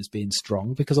seen as being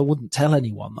strong, because I wouldn't tell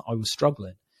anyone that I was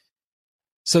struggling.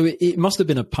 So it must have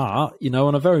been a part, and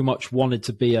I very much wanted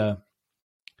to be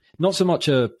not so much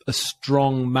a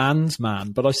strong man's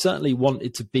man, but I certainly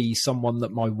wanted to be someone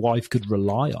that my wife could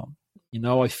rely on.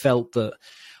 I felt that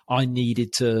I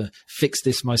needed to fix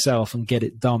this myself and get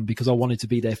it done, because I wanted to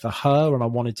be there for her, and I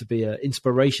wanted to be an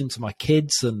inspiration to my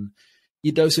kids. And,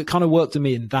 so it kind of worked to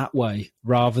me in that way,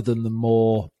 rather than the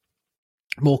more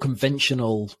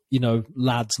conventional,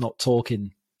 lads not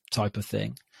talking type of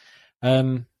thing.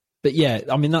 But yeah,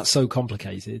 I mean, that's so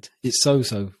complicated. It's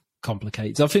so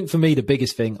complicated. I think for me, the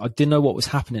biggest thing, I didn't know what was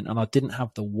happening and I didn't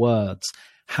have the words.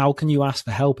 How can you ask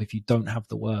for help if you don't have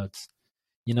the words?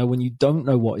 When you don't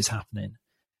know what is happening.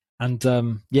 And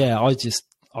I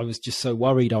was just so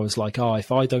worried. I was like,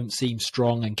 if I don't seem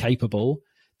strong and capable,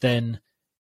 then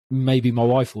maybe my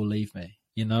wife will leave me.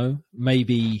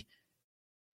 Maybe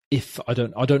if I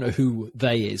don't know who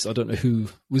they is. I don't know who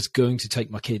was going to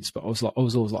take my kids, but I was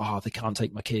always like, they can't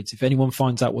take my kids. If anyone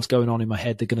finds out what's going on in my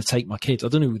head, they're going to take my kids. I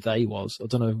don't know who they was. I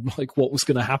don't know like what was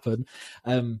going to happen.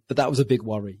 But that was a big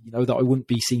worry, that I wouldn't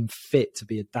be seen fit to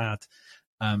be a dad.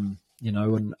 And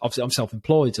obviously I'm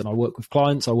self-employed and I work with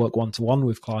clients. I work one-to-one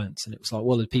with clients. And it was like,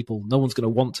 well, no one's going to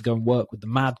want to go and work with the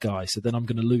mad guy. So then I'm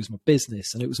going to lose my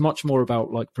business. And it was much more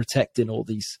about like protecting all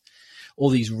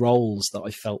these roles that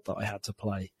I felt that I had to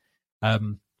play.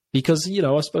 Because,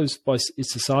 I suppose by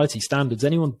society standards,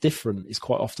 anyone different is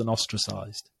quite often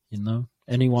ostracized,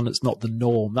 anyone that's not the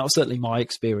norm. That was certainly my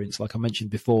experience. Like I mentioned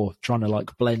before, trying to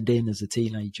like blend in as a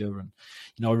teenager. And,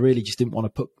 I really just didn't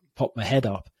want to pop my head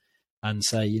up and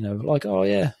say, like, oh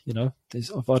yeah,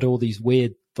 I've had all these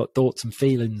weird thoughts and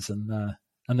feelings. And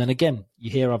then again, you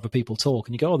hear other people talk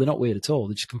and you go, oh, they're not weird at all.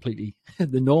 They're just completely,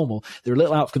 they're normal. They're a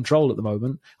little out of control at the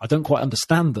moment. I don't quite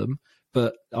understand them,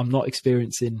 but I'm not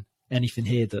experiencing anything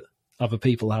here that other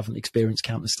people haven't experienced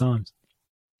countless times.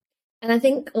 And I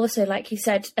think also, like you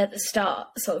said at the start,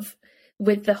 sort of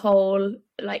with the whole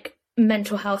like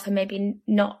mental health and maybe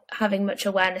not having much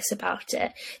awareness about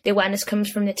it. The awareness comes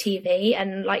from the TV,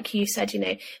 and like you said,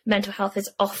 mental health is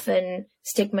often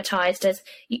stigmatized as,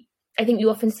 I think you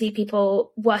often see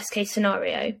people worst case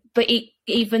scenario, but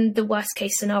even the worst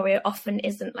case scenario often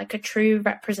isn't like a true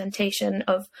representation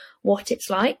of what it's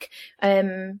like.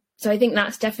 So I think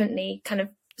that's definitely kind of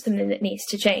something that needs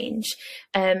to change.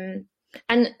 And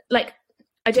like,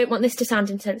 I don't want this to sound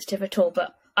insensitive at all,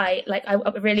 but I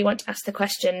really want to ask the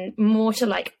question more to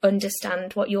like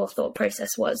understand what your thought process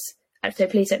was. So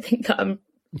please don't think that I'm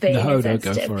being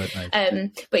insensitive. No, go for it,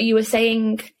 mate. But you were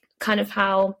saying kind of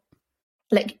how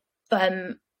like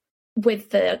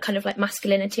with the kind of like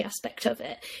masculinity aspect of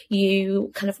it,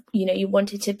 you kind of, you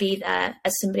wanted to be there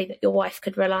as somebody that your wife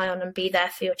could rely on and be there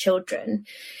for your children.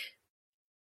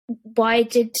 Why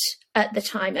did, at the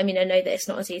time, I mean, I know that it's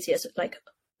not as easy as like,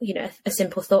 a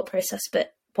simple thought process,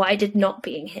 but why did not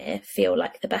being here feel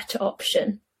like the better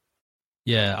option?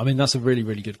 Yeah, I mean, that's a really,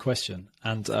 really good question.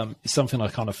 And it's something I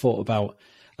kind of thought about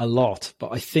a lot.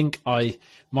 But I think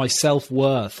my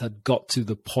self-worth had got to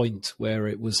the point where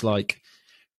it was like,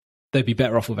 they'd be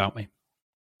better off without me.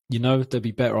 They'd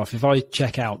be better off. If I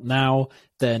check out now,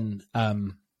 then,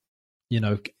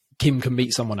 Kim can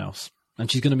meet someone else.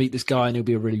 And she's going to meet this guy and he'll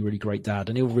be a really, really great dad.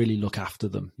 And he'll really look after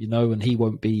them, and he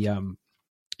won't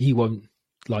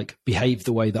like behave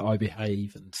the way that I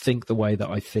behave and think the way that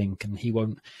I think, and he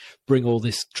won't bring all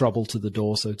this trouble to the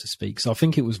door, so to speak. So I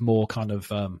think it was more kind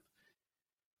of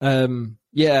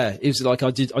it was like I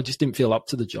just didn't feel up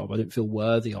to the job. I didn't feel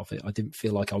worthy of it. I didn't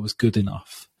feel like I was good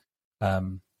enough.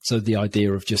 So the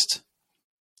idea of just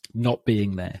not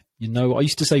being there, I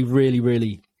used to say really,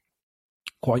 really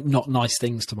quite not nice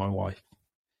things to my wife,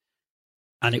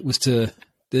 and it was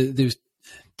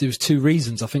there was two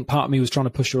reasons. I think part of me was trying to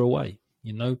push her away.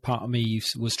 Part of me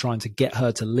was trying to get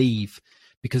her to leave,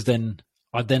 because then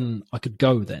I could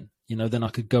go then I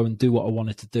could go and do what I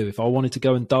wanted to do. If I wanted to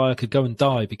go and die, I could go and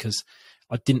die, because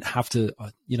I didn't have to,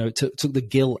 it took the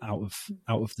guilt out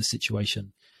of the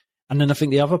situation. And then I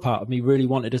think the other part of me really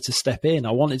wanted her to step in.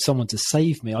 I wanted someone to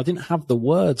save me. I didn't have the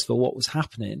words for what was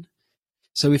happening.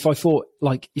 So if I thought,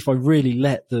 like, if I really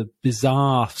let the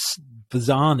bizarreness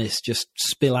just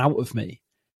spill out of me,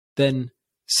 then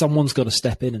someone's got to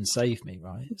step in and save me,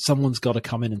 right? Someone's got to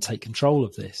come in and take control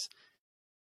of this.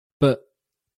 But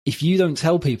if you don't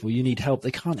tell people you need help,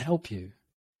 they can't help you.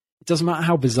 It doesn't matter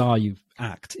how bizarre you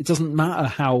act. It doesn't matter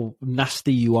how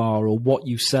nasty you are or what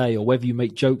you say or whether you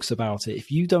make jokes about it. If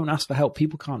you don't ask for help,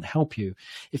 people can't help you.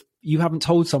 If you haven't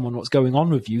told someone what's going on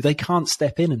with you, they can't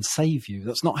step in and save you.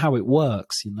 That's not how it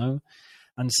works, And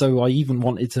so I even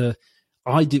wanted to,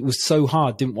 it was so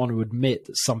hard, didn't want to admit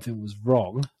that something was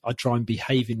wrong. I'd try and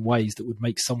behave in ways that would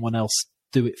make someone else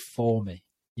do it for me.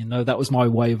 That was my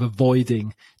way of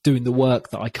avoiding doing the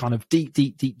work that I kind of deep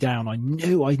down, I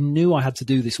knew I had to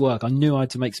do this work. I knew I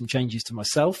had to make some changes to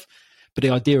myself, but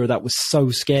the idea of that was so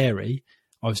scary.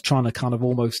 I was trying to kind of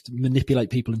almost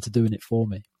manipulate people into doing it for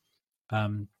me.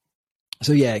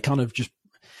 So yeah, it kind of just,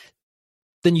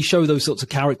 then you show those sorts of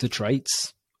character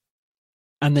traits,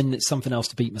 and then it's something else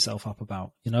to beat myself up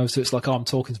about, So it's like, I'm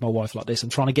talking to my wife like this.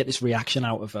 I'm trying to get this reaction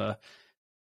out of her.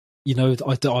 I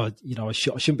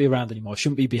shouldn't be around anymore. I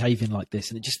shouldn't be behaving like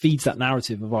this. And it just feeds that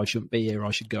narrative of, I shouldn't be here.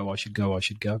 I should go.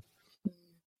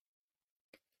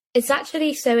 It's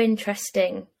actually so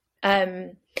interesting.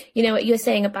 What you were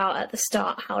saying about at the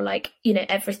start, how like,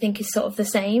 everything is sort of the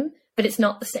same, but it's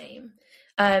not the same.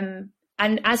 And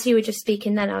as you were just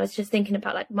speaking then, I was just thinking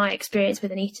about like my experience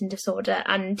with an eating disorder,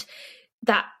 and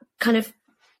that kind of,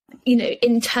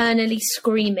 internally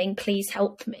screaming, please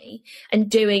help me, and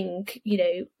doing,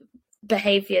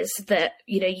 behaviors that,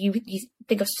 you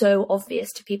think are so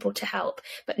obvious to people to help,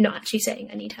 but not actually saying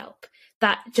I need help.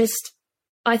 That just,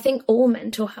 I think all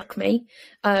mental help me.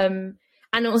 And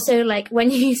also like when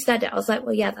you said it, I was like,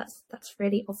 well, yeah, that's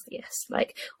really obvious.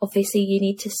 Like, obviously you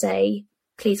need to say,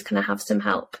 please, can I have some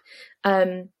help?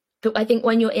 But I think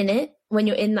when you're in it, when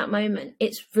you're in that moment,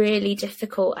 it's really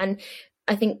difficult. And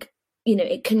I think,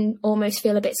 it can almost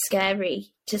feel a bit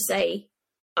scary to say,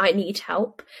 I need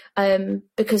help,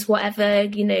 because whatever,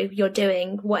 you're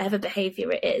doing, whatever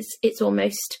behavior it is, it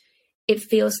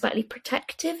feels slightly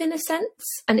protective in a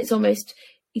sense. And it's almost,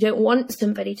 you don't want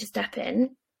somebody to step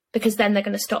in, because then they're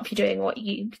going to stop you doing what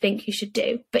you think you should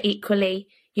do. But equally,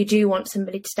 you do want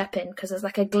somebody to step in, because there's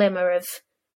like a glimmer of,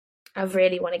 I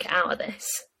really want to get out of this.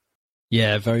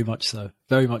 Yeah, very much so.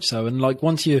 Very much so. And like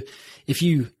if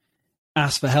you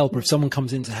ask for help, or if someone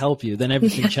comes in to help you, then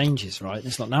everything changes, right? And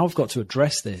it's like, now I've got to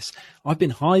address this. I've been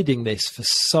hiding this for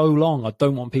so long. I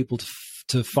don't want people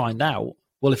to find out.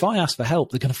 Well, if I ask for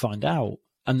help, they're going to find out.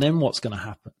 And then what's going to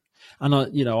happen? And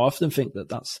I often think that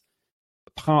that's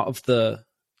part of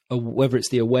whether it's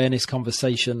the awareness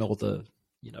conversation or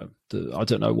I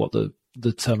don't know what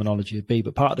the terminology would be,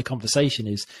 but part of the conversation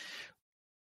is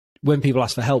when people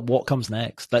ask for help, what comes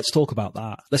next? Let's talk about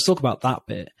that. Let's talk about that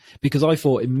bit. Because I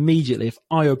thought immediately if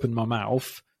I opened my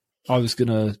mouth, I was going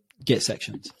to get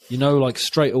sectioned, like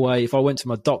straight away. If I went to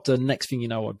my doctor, next thing you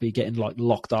know, I'd be getting like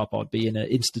locked up. I'd be in an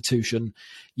institution,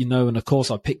 and of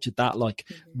course I pictured that like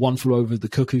One Flew Over the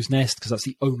Cuckoo's Nest, because that's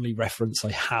the only reference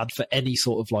I had for any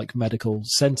sort of like medical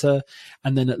center.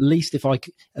 And then at least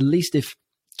if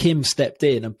Kim stepped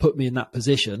in and put me in that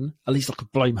position, at least I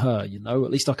could blame her,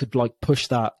 at least I could like push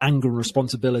that anger and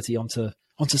responsibility onto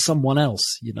someone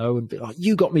else, and be like,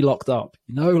 you got me locked up,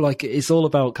 like it's all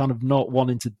about kind of not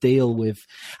wanting to deal with,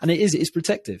 and it's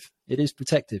protective. It is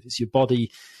protective. It's your body.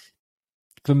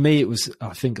 For me, it was,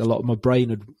 I think a lot of my brain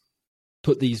had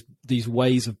put these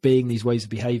ways of being, these ways of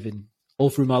behaving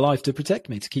all through my life to protect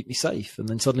me, to keep me safe. And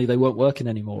then suddenly they weren't working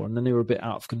anymore. And then they were a bit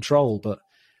out of control, but,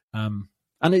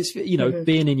 and it's,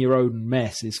 being in your own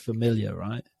mess is familiar,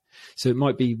 right? So it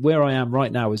might be where I am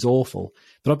right now is awful,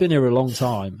 but I've been here a long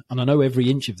time and I know every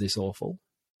inch of this awful.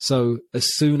 So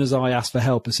as soon as I ask for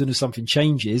help, as soon as something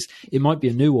changes, it might be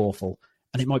a new awful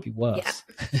and it might be worse.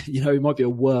 Yeah. It might be a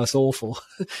worse awful.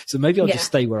 So maybe I'll just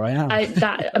stay where I am.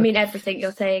 Everything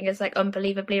you're saying is like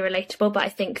unbelievably relatable, but I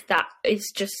think that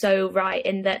is just so right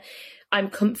in that I'm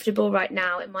comfortable right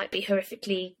now. It might be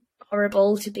horrifically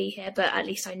horrible to be here, but at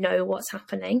least I know what's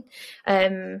happening.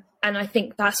 And I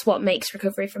think that's what makes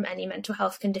recovery from any mental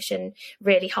health condition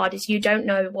really hard, is you don't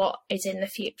know what is in the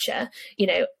future.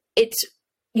 It's,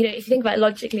 if you think about it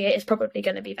logically, it is probably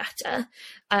going to be better.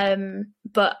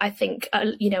 But I think, a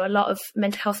lot of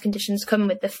mental health conditions come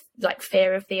with the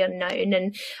fear of the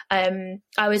unknown. And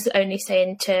I was only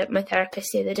saying to my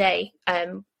therapist the other day,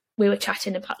 we were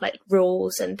chatting about like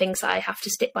rules and things that I have to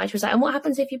stick by. She was like, and what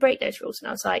happens if you break those rules? And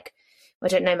I was like, I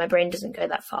don't know, my brain doesn't go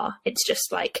that far. It's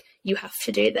just like, you have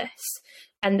to do this.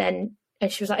 And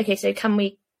she was like, okay, so can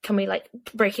we like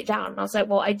break it down? And I was like,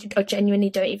 well, I genuinely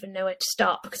don't even know where to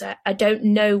start, because I don't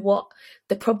know what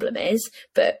the problem is,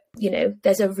 but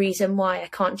there's a reason why I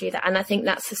can't do that. And I think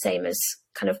that's the same as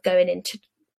kind of going into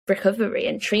recovery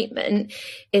and treatment,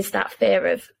 is that fear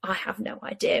of, I have no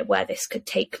idea where this could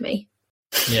take me.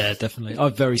 Yeah, definitely. I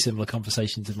have very similar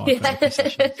conversations in my therapy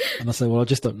sessions, and I say, well, I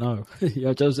just don't know.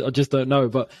 I just don't know,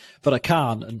 but I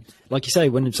can. And like you say,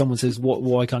 when someone says,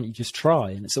 why can't you just try?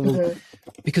 And it's well,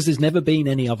 because there's never been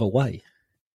any other way.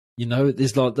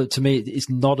 There's to me, it's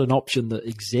not an option that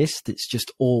exists. It's just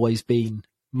always been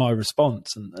my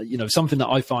response. And something that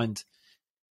I find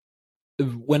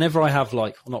whenever I have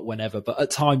not whenever, but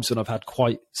at times when I've had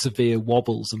quite severe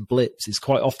wobbles and blips, is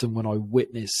quite often when I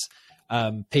witness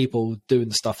people doing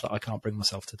the stuff that I can't bring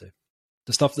myself to do,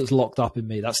 the stuff that's locked up in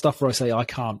me, that stuff where I say I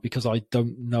can't because I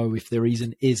don't know if there is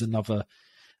another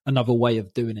way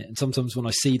of doing it. And sometimes when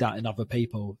I see that in other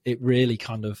people, it really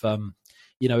kind of,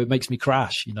 it makes me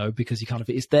crash, because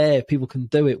it's there, people can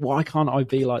do it. Why can't I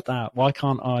be like that? Why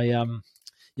can't I,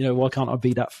 why can't I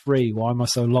be that free? Why am I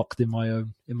so locked in my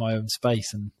own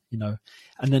space? And, and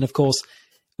then of course,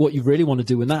 what you really want to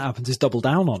do when that happens is double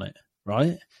down on it.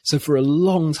 Right. So for a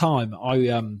long time,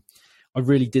 I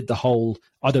really did the whole,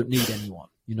 I don't need anyone.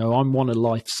 I'm one of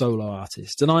life's solo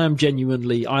artists, and I am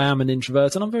an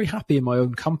introvert, and I'm very happy in my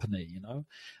own company,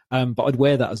 but I'd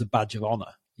wear that as a badge of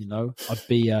honor. I'd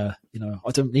be, I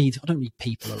don't need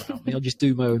people around me. I just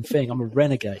do my own thing. I'm a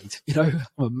renegade, I'm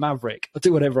a maverick. I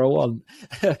do whatever I want.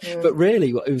 But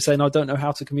really what it was saying, I don't know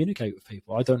how to communicate with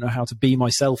people. I don't know how to be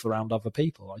myself around other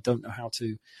people. I don't know how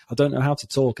to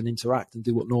talk and interact and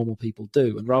do what normal people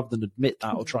do. And rather than admit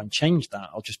that or try and change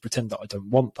that, I'll just pretend that I don't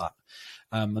want that.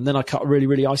 And then I cut a really,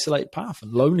 really isolated path,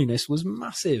 and loneliness was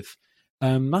massive.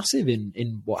 Massive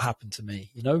in what happened to me,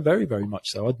 very, very much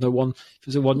so. I had no one.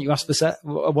 If it wasn't you asked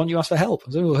for help.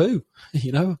 I said, well, who?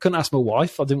 I couldn't ask my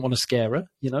wife. I didn't want to scare her.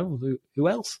 Who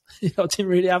else? I didn't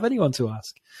really have anyone to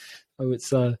ask. So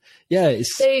it's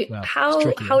it's. So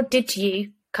how did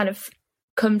you kind of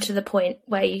come to the point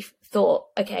where you thought,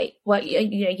 okay, well,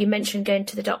 you mentioned going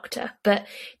to the doctor, but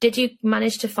did you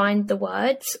manage to find the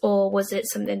words, or was it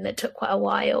something that took quite a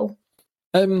while?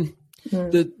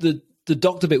 The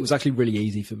doctor bit was actually really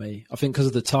easy for me. I think because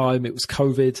of the time, it was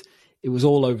COVID, it was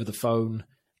all over the phone.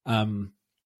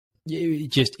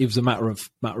 It was a matter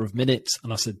of minutes.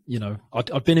 And I said,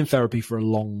 I'd been in therapy for a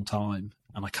long time,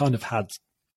 and I kind of had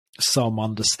some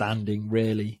understanding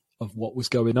really of what was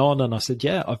going on. And I said,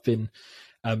 yeah, I've been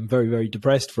very, very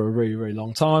depressed for a very, very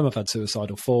long time. I've had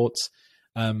suicidal thoughts.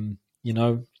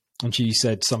 and she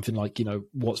said something like,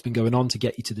 what's been going on to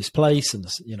get you to this place? And,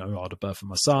 I had a birth of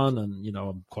my son and,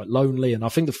 I'm quite lonely. And I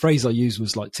think the phrase I used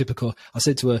was like typical. I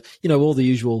said to her, all the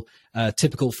usual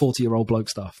typical 40-year-old bloke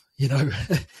stuff,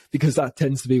 because that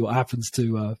tends to be what happens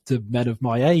to men of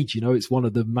my age. It's one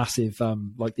of the massive,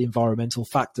 like the environmental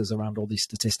factors around all these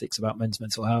statistics about men's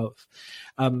mental health.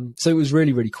 So it was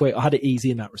really, really quick. I had it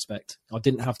easy in that respect. I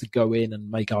didn't have to go in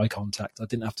and make eye contact. I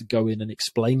didn't have to go in and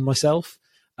explain myself.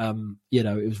 It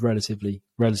was relatively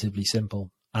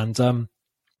simple. And,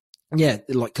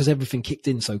 because everything kicked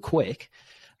in so quick,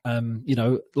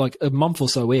 like a month or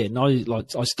so in,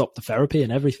 I stopped the therapy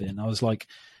and everything. I was like,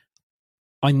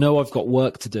 I know I've got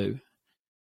work to do,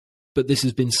 but this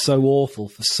has been so awful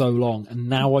for so long. And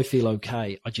now I feel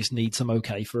okay. I just need some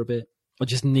okay for a bit. I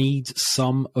just need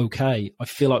some okay. I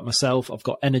feel like myself. I've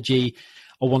got energy.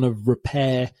 I want to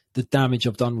repair the damage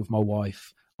I've done with my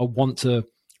wife. I want to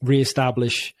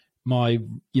reestablish my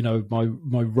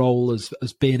role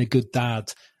as being a good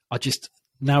dad.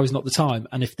 Now is not the time.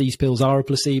 And if these pills are a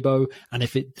placebo, and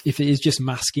if it is just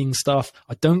masking stuff,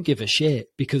 I don't give a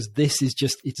shit, because this is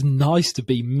it's nice to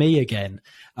be me again.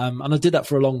 And I did that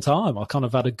for a long time. I kind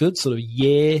of had a good sort of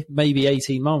year, maybe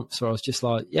 18 months where I was just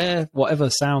like, yeah, whatever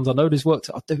sounds, I know this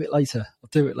worked. I'll do it later.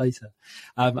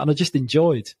 And I just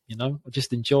enjoyed,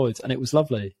 and it was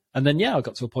lovely. And then, I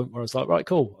got to a point where I was like, right,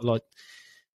 cool.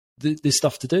 There's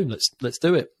stuff to do. Let's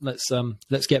do it.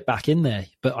 Let's get back in there.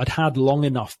 But I'd had long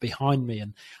enough behind me,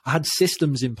 and I had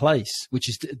systems in place, which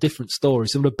is a different story.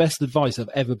 Some of the best advice I've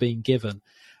ever been given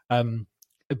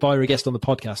by a guest on the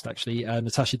podcast, actually,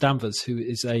 Natasha Danvers, who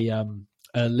is a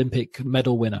Olympic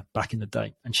medal winner back in the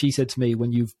day. And she said to me,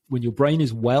 when your brain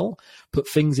is well, put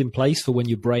things in place for when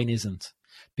your brain isn't.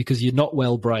 Because your not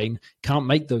well brain can't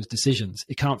make those decisions.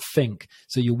 It can't think.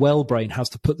 So your well brain has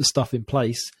to put the stuff in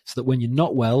place so that when you're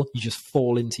not well, you just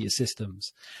fall into your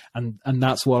systems. And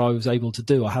that's what I was able to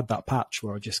do. I had that patch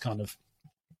where I just kind of,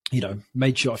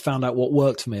 made sure I found out what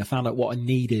worked for me. I found out what I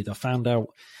needed. I found out,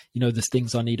 the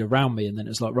things I need around me. And then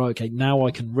it's like, right, okay, now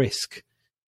I can risk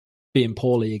being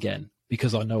poorly again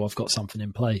because I know I've got something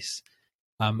in place.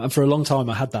 And for a long time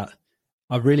I had that.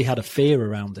 I really had a fear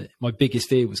around it. My biggest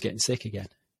fear was getting sick again.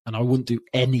 And I wouldn't do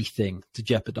anything to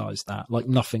jeopardize that, like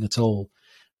nothing at all.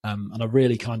 And I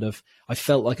really I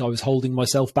felt like I was holding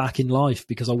myself back in life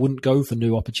because I wouldn't go for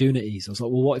new opportunities. I was like,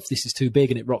 well, what if this is too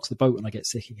big and it rocks the boat and I get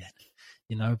sick again?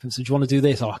 So do you want to do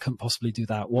this? Oh, I can't possibly do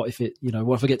that. What if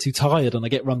I get too tired and I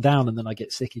get run down and then I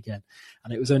get sick again?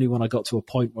 And it was only when I got to a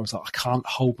point where I was like, I can't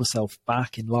hold myself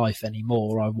back in life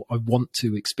anymore. I want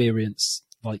to experience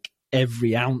like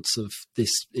every ounce of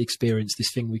this experience,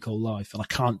 this thing we call life. And I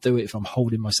can't do it if I'm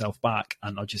holding myself back,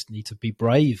 and I just need to be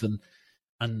brave and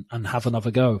have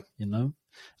another go, and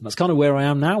that's kind of where I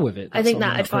am now with it. I think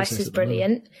that advice is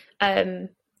brilliant.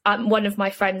 One of my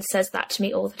friends says that to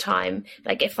me all the time.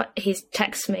 Like if he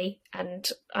texts me and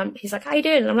he's like, how you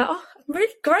doing? And I'm like, oh, I'm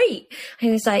really great.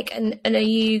 And he's like, and are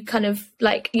you kind of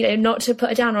like, not to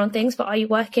put a downer on things, but are you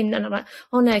working? And I'm like,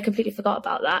 oh no, I completely forgot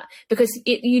about that. Because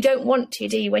you don't want to,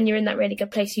 do you? When you're in that really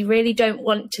good place, you really don't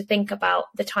want to think about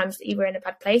the times that you were in a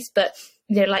bad place. But,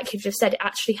 like you've just said, it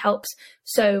actually helps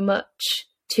so much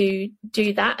to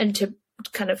do that and to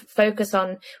kind of focus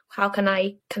on how can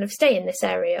I kind of stay in this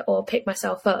area or pick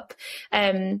myself up.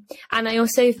 And I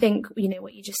also think,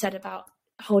 what you just said about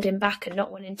holding back and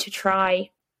not wanting to try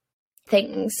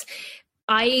things.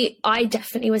 I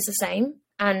definitely was the same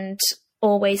and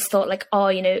always thought like, oh,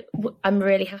 I'm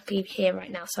really happy here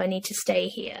right now, so I need to stay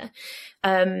here.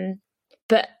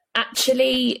 But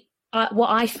actually,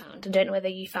 what I found, I don't know whether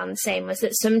you found the same, was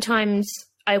that sometimes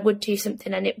I would do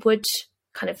something and it would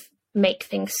kind of make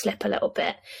things slip a little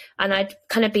bit, and I'd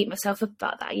kind of beat myself up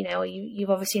about that. You've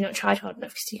obviously not tried hard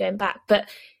enough because you're going back, but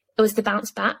it was the bounce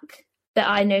back that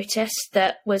I noticed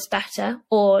that was better,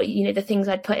 or the things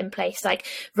I'd put in place, like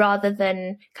rather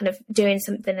than kind of doing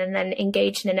something and then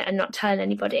engaging in it and not telling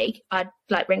anybody, I'd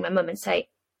like ring my mum and say,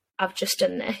 I've just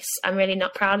done this, I'm really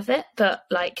not proud of it, but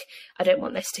like I don't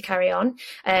want this to carry on.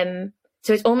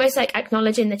 So it's almost like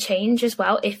acknowledging the change as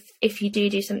well. If you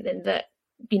do something that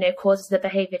causes the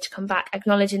behavior to come back,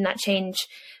 acknowledging that change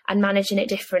and managing it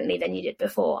differently than you did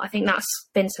before. I think that's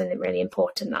been something really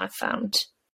important that I've found.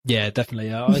 Yeah,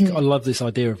 definitely. I love this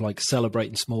idea of like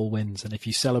celebrating small wins. And if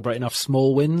you celebrate enough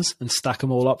small wins and stack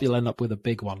them all up, you'll end up with a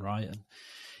big one, right? And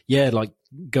yeah, like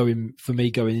going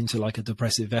into like a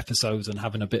depressive episode and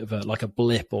having a bit of a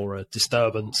blip or a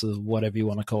disturbance or whatever you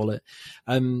want to call it.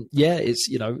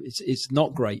 It's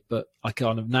not great, but I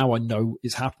know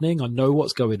it's happening. I know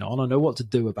what's going on. I know what to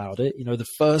do about it. The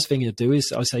first thing to do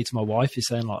is I say to my wife is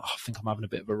saying like, I think I'm having a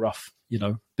bit of a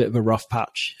rough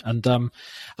patch. And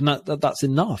that's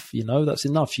enough, that's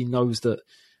enough. She knows that,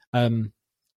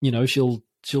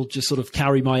 she'll just sort of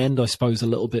carry my end, I suppose, a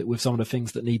little bit with some of the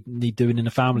things that need doing in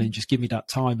the family and just give me that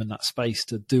time and that space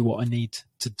to do what I need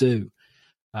to do.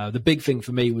 The big thing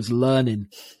for me was learning,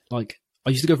 like I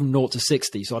used to go from 0 to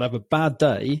 60. So I'd have a bad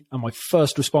day. And my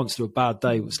first response to a bad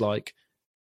day was like,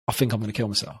 I think I'm going to kill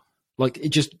myself. Like it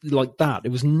just like that.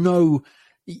 It was no,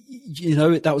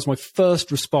 that was my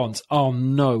first response. Oh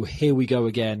no, here we go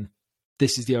again.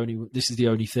 This is the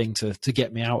only thing to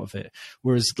get me out of it.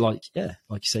 Whereas like you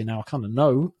say now, I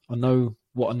know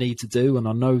what I need to do and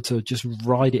I know to just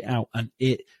ride it out and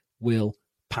it will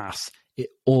pass.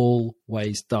 It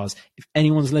always does. If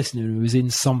anyone's listening who is in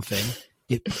something,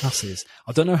 it passes.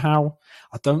 I don't know how,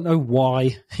 I don't know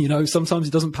why, sometimes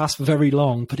it doesn't pass for very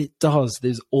long, but it does.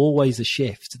 There's always a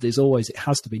shift. It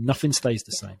has to be. Nothing stays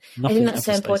the same. I think that's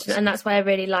so important. And that's why I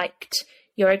really liked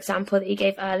your example that you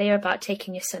gave earlier about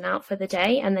taking your son out for the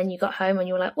day and then you got home and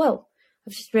you were like, whoa,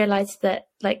 I've just realized that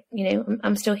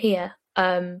I'm still here.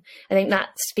 I think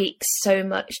that speaks so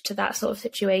much to that sort of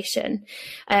situation.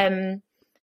 I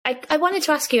wanted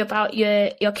to ask you about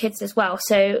your kids as well.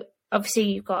 So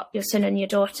obviously you've got your son and your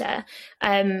daughter.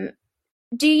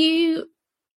 Do you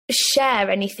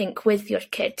share anything with your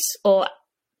kids or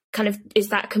kind of is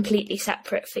that completely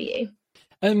separate for you?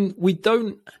 We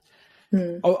don't.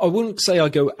 I wouldn't say I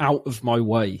go out of my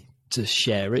way to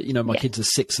share it. My kids are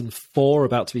 6 and 4,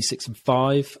 about to be 6 and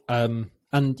 5. And,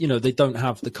 they don't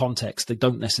have the context. They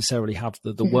don't necessarily have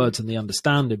the words and the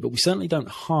understanding, but we certainly don't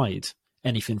hide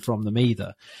anything from them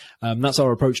either. That's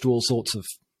our approach to all sorts of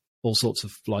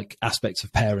like aspects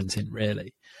of parenting,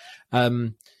 really.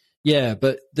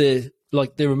 But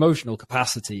their emotional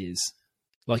capacity is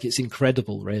like, it's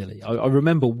incredible, really. I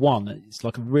remember one, it's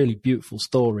like a really beautiful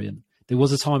story. And there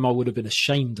was a time I would have been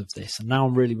ashamed of this, and now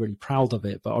I'm really, really proud of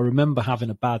it. But I remember having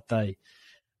a bad day,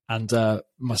 and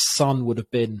my son would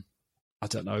have been, I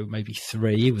don't know, maybe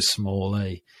 3. He was small,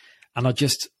 And I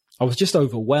was just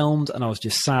overwhelmed, and I was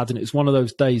just sad. And it was one of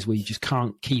those days where you just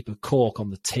can't keep a cork on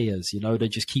the tears. They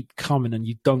just keep coming, and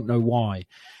you don't know why.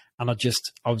 And I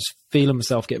was feeling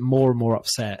myself get more and more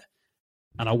upset.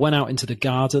 And I went out into the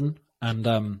garden,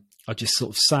 and I just sort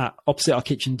of sat opposite our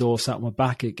kitchen door, sat on my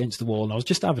back against the wall, and I was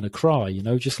just having a cry,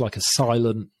 just like a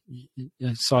silent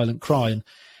cry.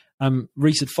 And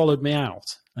Reese had followed me out,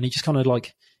 and he just kind of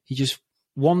he just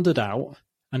wandered out,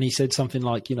 and he said something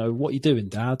like, what are you doing,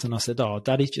 Dad? And I said, oh,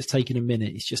 Daddy's just taking a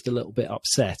minute. He's just a little bit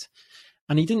upset.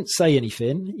 And he didn't say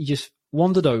anything. He just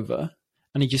wandered over,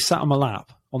 and he just sat on my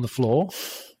lap on the floor,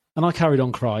 and I carried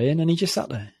on crying, and he just sat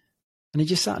there. And he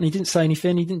just sat and he didn't say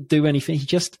anything. He didn't do anything. He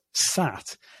just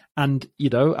sat. And,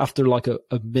 after like a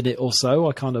minute or so,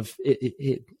 I kind of,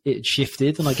 it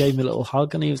shifted and I gave him a little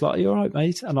hug and he was like, are you all right,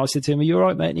 mate? And I said to him, are you all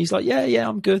right, mate? And he's like, yeah,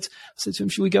 I'm good. I said to him,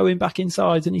 should we go back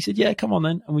inside? And he said, yeah, come on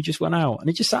then. And we just went out and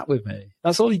he just sat with me.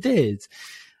 That's all he did.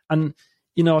 And,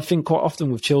 I think quite often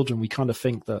with children, we kind of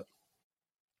think that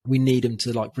we need them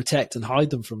to like protect and hide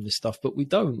them from this stuff, but we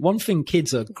don't. One thing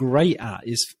kids are great at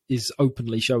is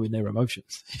openly showing their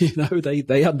emotions. He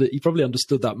probably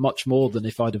understood that much more than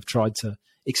if I'd have tried to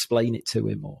explain it to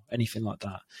him or anything like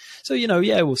that. So,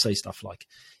 we'll say stuff like,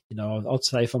 I'd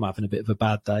say if I'm having a bit of a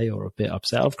bad day or a bit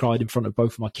upset, I've cried in front of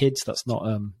both of my kids. That's not,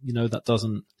 that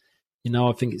doesn't,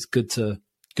 I think it's good to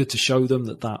show them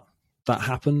that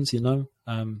happens,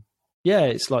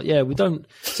 it's like, we don't.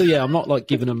 So I'm not like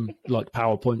giving them like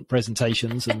PowerPoint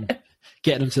presentations and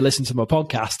getting them to listen to my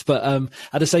podcast, but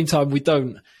at the same time, we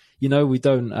don't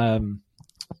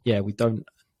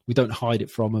hide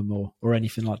it from them or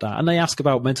anything like that. And they ask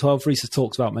about mental health. Risa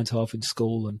talks about mental health in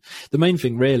school, and the main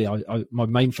thing really, my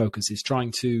main focus is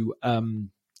trying to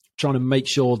make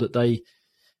sure that they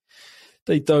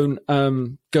don't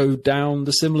go down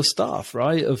the similar stuff,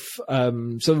 right?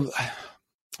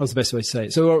 That's the best way to say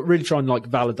it. So I really try and like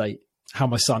validate how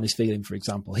my son is feeling, for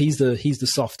example. He's the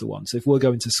softer one. So if we're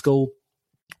going to school,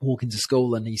 walking to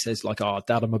school and he says like, "Oh,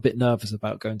 Dad, I'm a bit nervous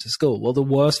about going to school." Well, the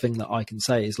worst thing that I can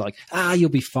say is like, "You'll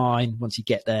be fine once you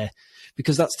get there,"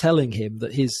 because that's telling him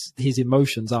that his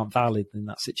emotions aren't valid in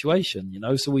that situation, you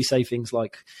know? So we say things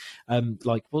like,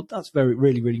 "Well, that's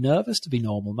really, really nervous to be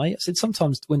normal, mate." I said,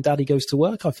 "Sometimes when Daddy goes to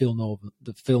work, I feel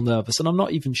nervous and I'm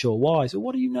not even sure why." So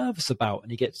what are you nervous about?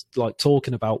 And he gets like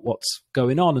talking about what's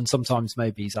going on. And sometimes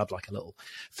maybe he's had like a little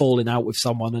falling out with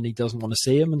someone and he doesn't want to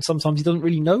see him. And sometimes he doesn't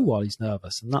really know why he's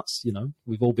nervous. And that's, you know,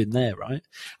 we've all been there, right?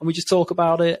 And we just talk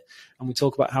about it and we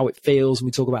talk about how it feels and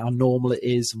we talk about how normal it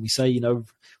is. And we say, you know,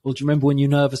 "Well, do you remember when you're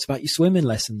nervous about your swimming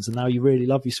lessons and now you really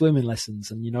love your swimming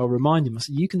lessons?" And, you know, remind him, I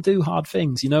said, "You can do hard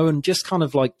things," you know, and just kind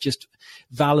of like just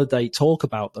validate, talk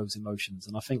about those emotions.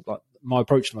 And I think like my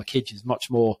approach to my kids is much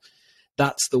more,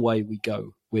 that's the way we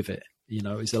go with it, you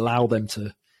know, is allow them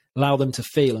to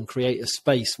feel and create a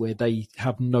space where they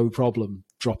have no problem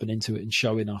dropping into it and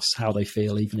showing us how they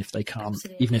feel, even if they can't,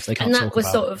 Absolutely. even if they can't and that talk was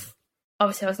about sort it. of,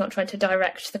 obviously I was not trying to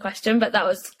direct the question, but that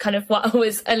was kind of what I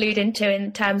was alluding to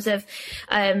in terms of,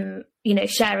 you know,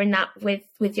 sharing that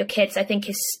with your kids, I think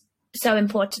is so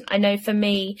important. I know for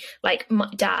me, like my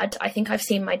dad, I think I've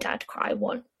seen my dad cry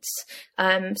once.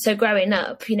 So growing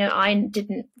up, you know, I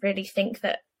didn't really think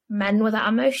that men were that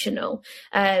emotional.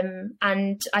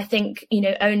 And I think, you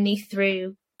know, only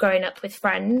through growing up with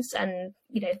friends and,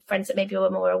 you know, friends that maybe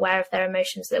were more aware of their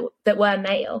emotions that were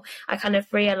male, I kind of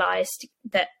realized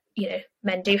that, you know,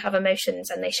 men do have emotions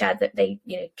and they,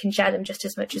 you know, can share them just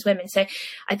as much as women. So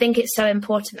I think it's so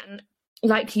important. And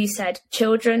like you said,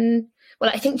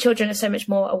 I think children are so much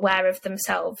more aware of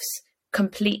themselves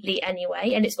completely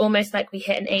anyway. And it's almost like we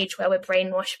hit an age where we're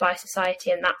brainwashed by society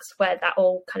and that's where that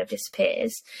all kind of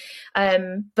disappears.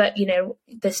 But, you know,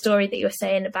 the story that you were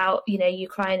saying about, you know, you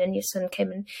crying and your son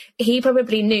came and he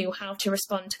probably knew how to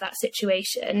respond to that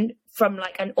situation from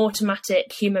like an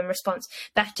automatic human response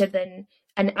better than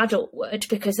an adult would,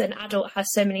 because an adult has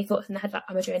so many thoughts in their head like,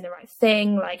 am I doing the right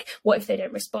thing? Like, what if they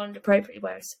don't respond appropriately?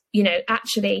 Whereas, you know,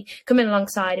 actually coming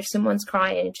alongside, if someone's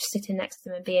crying, just sitting next to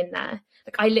them and being there.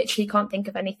 Like, I literally can't think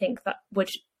of anything that would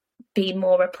be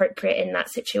more appropriate in that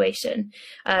situation.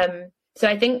 So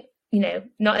I think, you know,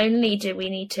 not only do we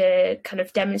need to kind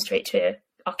of demonstrate to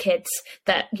our kids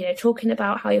that, you know, talking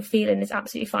about how you're feeling is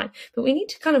absolutely fine, but we need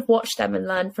to kind of watch them and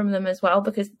learn from them as well,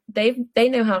 because they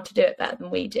know how to do it better than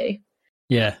we do.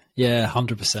 Yeah,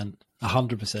 100%.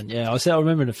 100%. Yeah. I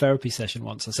remember in a therapy session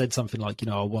once, I said something like, you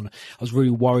know, I was really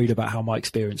worried about how my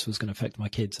experience was going to affect my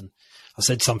kids. And I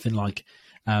said something like,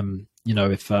 you know,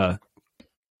 if,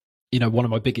 you know, one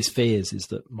of my biggest fears is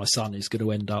that my son is going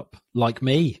to end up like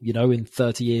me, you know, in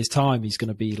 30 years time, he's going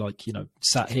to be like, you know,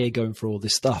 sat here going through all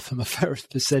this stuff. And my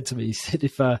therapist said to me, he said,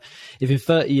 if in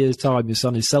 30 years time, your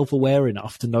son is self-aware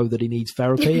enough to know that he needs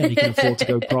therapy and he can afford to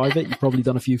go private, you've probably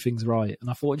done a few things right. And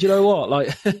I thought, do you know what?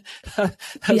 Like that's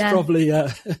probably,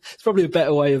 it's probably a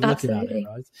better way of looking at it,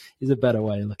 right? It's a better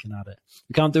way of looking at it.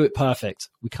 We can't do it perfect.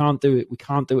 We can't do it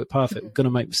perfect. Mm-hmm. We're going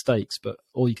to make mistakes, but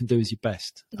all you can do is your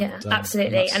best. Yeah,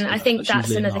 absolutely. And I think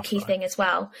that's another key thing as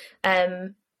well.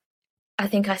 I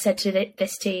think I said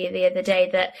this to you the other day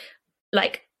that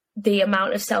like the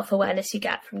amount of self-awareness you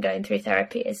get from going through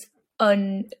therapy is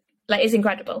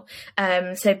incredible.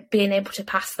 So being able to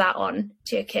pass that on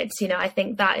to your kids, you know, I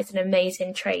think that is an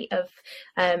amazing trait of,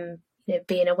 you know,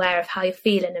 being aware of how you're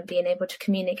feeling and being able to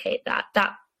communicate that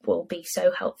will be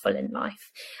so helpful in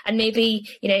life. And maybe,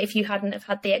 you know, if you hadn't have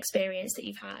had the experience that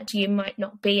you've had, you might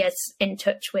not be as in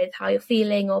touch with how you're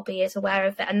feeling or be as aware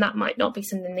of it. And that might not be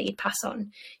something that you pass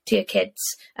on to your kids,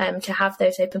 to have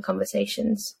those open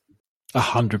conversations.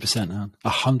 100%, man.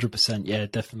 100%. Yeah,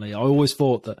 definitely. I always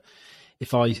thought that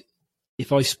if I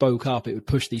spoke up, it would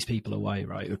push these people away,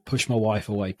 right? It would push my wife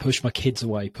away, push my kids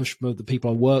away, push the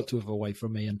people I worked with away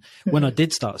from me. And when I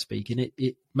did start speaking,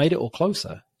 it made it all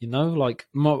closer, you know, like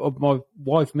me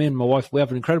and my wife, we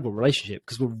have an incredible relationship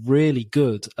because we're really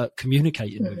good at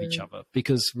communicating with each other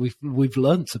because we've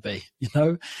learned to be, you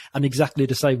know, and exactly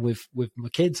the same with my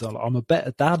kids. I'm a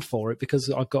better dad for it because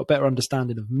I've got a better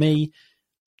understanding of me.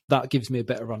 That gives me a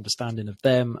better understanding of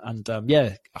them. And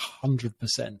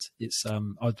 100%. It's I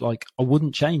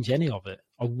wouldn't change any of it.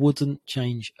 I wouldn't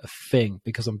change a thing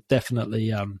because I'm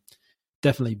definitely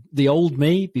the old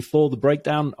me before the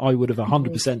breakdown. I would have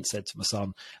 100% said to my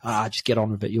son, just get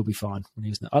on with it. You'll be fine. When he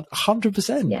was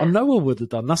 100%. I know I would have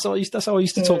done. That's how I used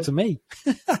to talk to me.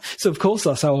 So of course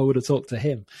that's how I would have talked to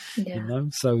him. Yeah. You know?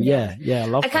 So yeah, I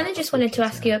love. I kind of just wanted to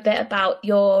ask you a bit about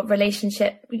your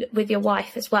relationship with your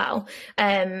wife as well.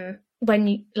 When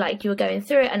you were going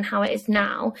through it and how it is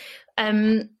now.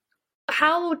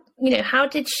 how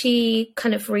did she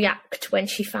kind of react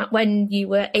when you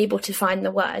were able to find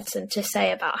the words and to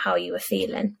say about how you were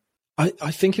feeling?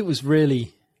 I think it was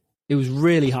really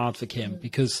hard for Kim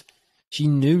because she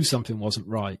knew something wasn't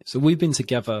right. So we've been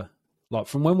together like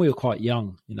from when we were quite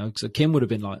young, so Kim would have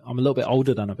been like, I'm a little bit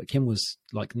older than her, but Kim was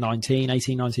like 19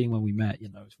 when we met, so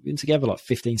we've been together like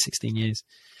 15, 16 years.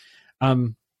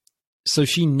 So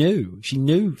she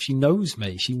knows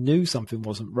me. She knew something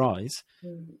wasn't right.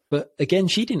 But again,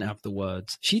 she didn't have the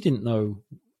words. She didn't know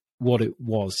what it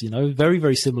was, very,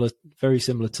 very similar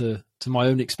to my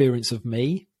own experience of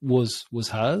me was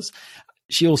hers.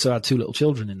 She also had 2 little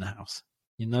children in the house,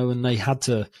 and they had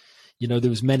to, there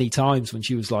was many times when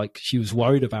she was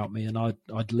worried about me, and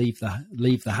I'd leave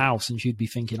the house and she'd be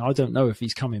thinking, I don't know if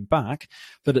he's coming back.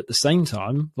 But at the same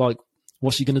time, like,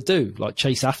 what's she going to do? Like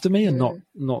chase after me and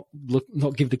not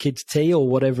give the kids tea or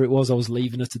whatever it was I was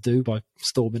leaving her to do by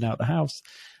storming out the house.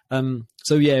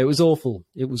 So yeah, it was awful.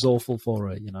 It was awful for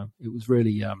her. It was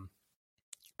really,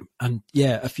 and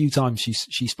yeah, a few times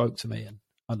she spoke to me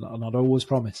and I'd always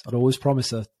promise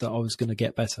her that I was going to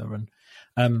get better. And,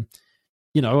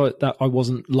 that I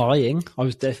wasn't lying. I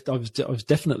was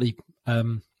definitely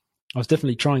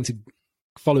trying to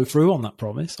follow through on that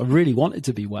promise. I really wanted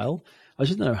to be well. I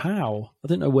just didn't know how. I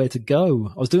didn't know where to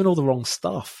go. I was doing all the wrong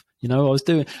stuff. I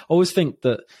always think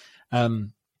that,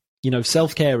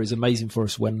 self-care is amazing for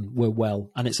us when we're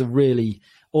well. And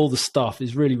all the stuff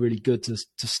is really, really good to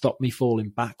stop me falling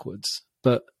backwards.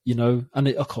 But, and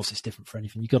of course it's different for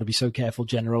anything. You've got to be so careful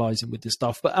generalizing with this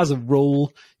stuff. But as a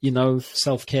rule,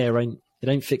 self-care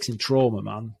ain't fixing trauma,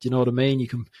 man. Do you know what I mean? You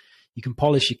can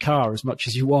polish your car as much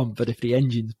as you want, but if the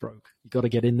engine's broke, you got to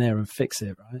get in there and fix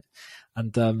it, right?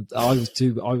 And I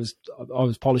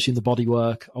was polishing the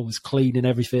bodywork, I was cleaning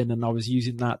everything, and I was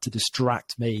using that to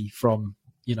distract me from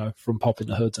popping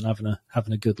the hoods and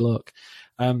having a good look.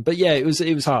 But yeah, it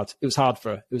was hard. It was hard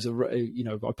for her. It was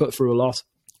I put her through a lot.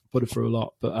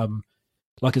 But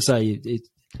like I say,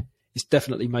 it's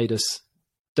definitely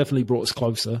brought us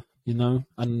closer,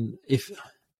 and if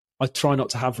I try not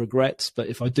to have regrets, but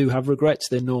if I do have regrets,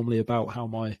 they're normally about how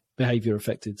my behavior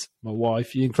affected my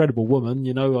wife. You're an incredible woman.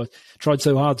 I tried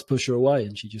so hard to push her away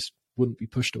and she just wouldn't be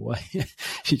pushed away.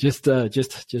 She just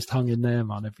hung in there,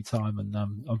 man, every time. And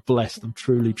I'm blessed. I'm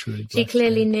truly, truly blessed. She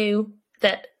clearly knew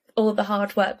that all the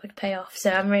hard work would pay off. So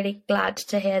I'm really glad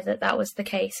to hear that was the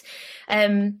case.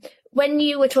 When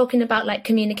you were talking about like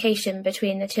communication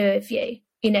between the two of you,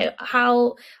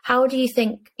 how do you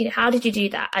think, how did you do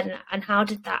that? And how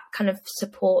did that kind of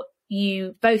support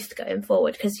you both going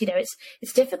forward? Because,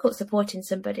 it's difficult supporting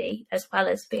somebody as well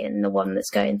as being the one that's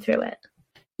going through it.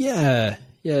 Yeah,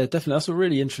 definitely. That's a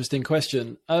really interesting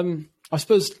question. I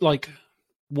suppose like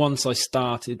once I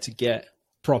started to get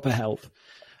proper help,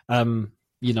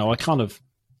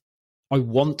 I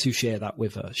want to share that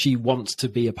with her. She wants to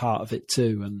be a part of it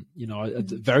too. And, at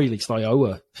the very least I owe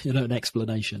her, an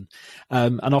explanation.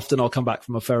 And often I'll come back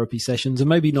from my therapy sessions and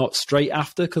maybe not straight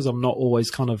after, because I'm not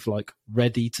always kind of like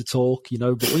ready to talk,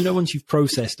 but once you've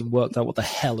processed and worked out what the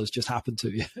hell has just happened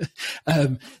to you,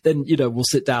 then, we'll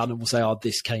sit down and we'll say, oh,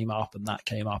 this came up and that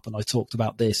came up and I talked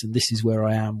about this and this is where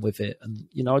I am with it. And,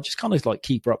 I just kind of like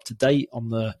keep her up to date on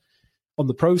the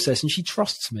process, and she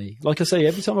trusts me. Like I say,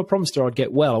 every time I promised her I'd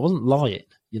get well, I wasn't lying,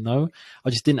 I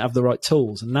just didn't have the right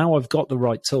tools, and now I've got the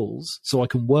right tools so I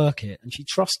can work it, and she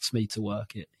trusts me to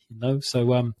work it,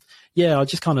 so I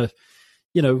just kind of,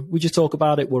 we just talk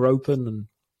about it, we're open, and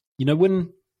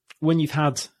when you've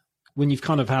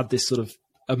kind of had this sort of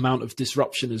amount of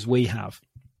disruption as we have,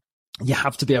 you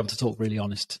have to be able to talk really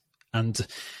honest. And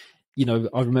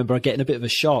I remember getting a bit of a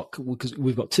shock because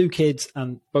we've got 2 kids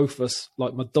and both of us,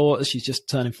 like my daughter, she's just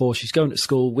turning 4. She's going to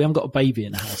school. We haven't got a baby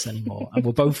in the house anymore. And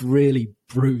we're both really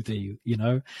broody,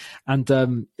 and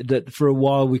that for a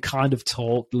while we kind of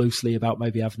talked loosely about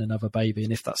maybe having another baby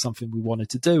and if that's something we wanted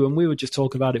to do. And we were just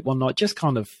talking about it one night, just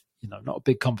kind of, not a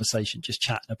big conversation, just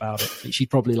chatting about it. She'd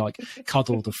probably like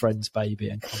cuddled a friend's baby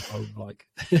and come home like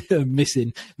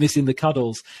missing the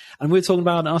cuddles. And we were talking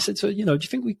about it, and I said to her, do you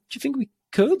think we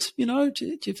could, do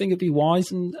you think it'd be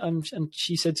wise? And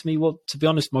she said to me, well, to be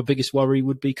honest, my biggest worry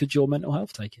would be, could your mental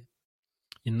health take it?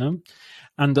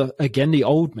 And again, the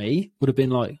old me would have been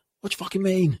like, what do you fucking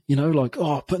mean? Like,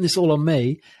 oh, putting this all on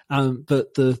me.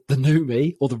 But the new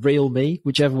me, or the real me,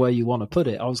 whichever way you want to put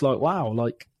it, I was like, wow,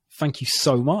 like, thank you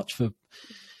so much for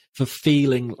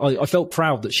feeling. I felt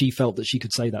proud that she felt that she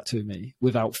could say that to me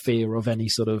without fear of any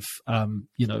sort of,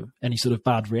 any sort of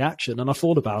bad reaction. And I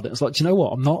thought about it. It's like, do you know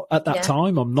what? I'm not at that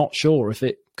time. I'm not sure if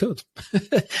it could,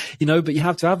 but you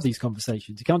have to have these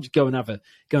conversations. You can't just go and have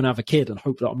a kid and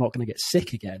hope that I'm not going to get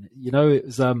sick again. It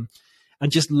was,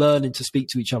 and just learning to speak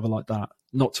to each other like that,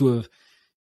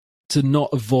 to not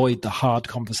avoid the hard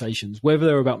conversations, whether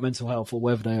they're about mental health or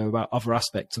whether they're about other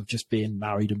aspects of just being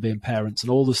married and being parents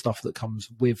and all the stuff that comes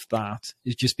with that,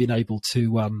 is just being able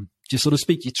to just sort of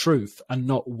speak your truth and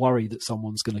not worry that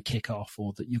someone's going to kick off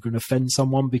or that you're going to offend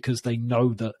someone, because they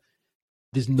know that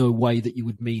there's no way that you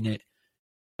would mean it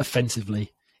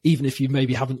offensively, even if you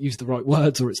maybe haven't used the right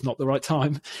words or it's not the right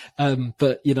time.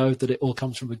 But you know that it all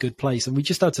comes from a good place. And we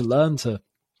just had to learn to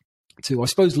I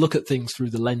suppose, look at things through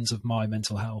the lens of my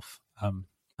mental health. And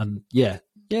we had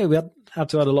to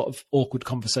have a lot of awkward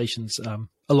conversations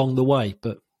along the way.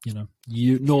 But, you know,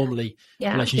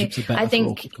 relationships are better for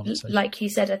awkward conversations. Like you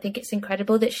said, I think it's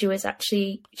incredible that she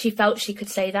felt she could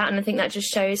say that. And I think that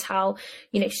just shows how,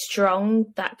 you know,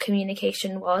 strong that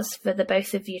communication was for the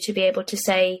both of you to be able to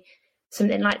say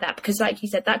something like that. Because like you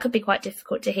said, that could be quite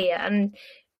difficult to hear, and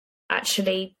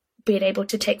actually being able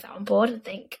to take that on board and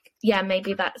think, yeah,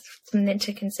 maybe that's something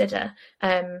to consider.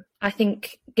 I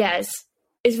think,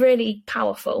 is really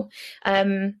powerful.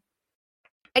 I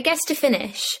guess to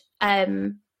finish,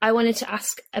 I wanted to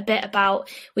ask a bit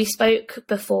about, we spoke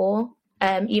before,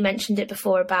 you mentioned it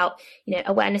before about, you know,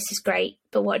 awareness is great,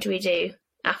 but what do we do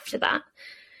after that?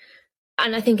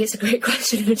 And I think it's a great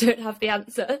question. I don't have the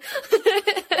answer.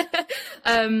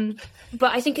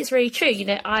 But I think it's really true. You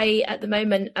know, I, at the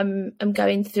moment, I'm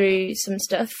going through some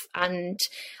stuff and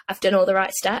I've done all the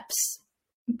right steps,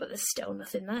 but there's still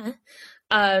nothing there.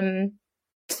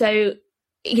 So,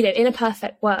 you know, in a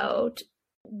perfect world,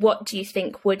 what do you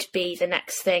think would be the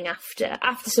next thing after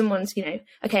someone's, you know,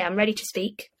 okay, I'm ready to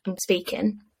speak, I'm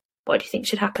speaking. What do you think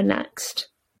should happen next?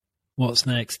 What's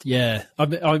next? Yeah,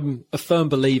 I'm a firm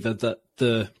believer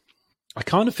that I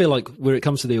kind of feel like where it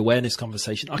comes to the awareness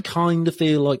conversation, I kind of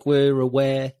feel like we're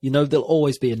aware. You know, there'll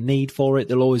always be a need for it.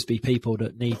 There'll always be people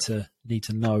that need to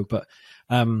know. But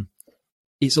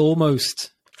it's almost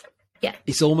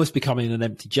becoming an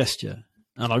empty gesture.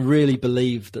 And I really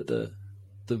believe that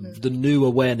the new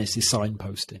awareness is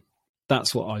signposting.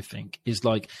 That's what I think. Is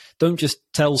like, don't just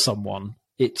tell someone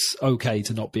it's okay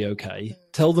to not be okay.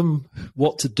 Tell them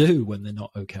what to do when they're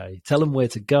not okay. Tell them where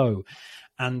to go.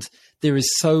 And there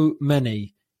is so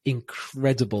many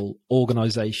incredible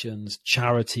organizations,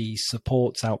 charities,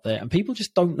 supports out there, and people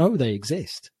just don't know they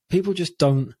exist. People just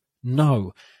don't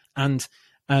know. And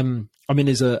I mean,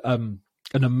 there's an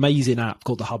amazing app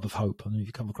called the Hub of Hope. I don't know if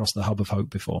you've come across the Hub of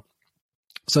Hope before.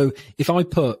 So if I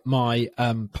put my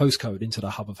postcode into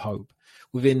the Hub of Hope,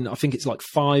 within, I think it's like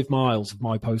 5 miles of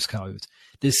my postcode,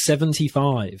 there's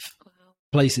 75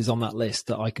 places on that list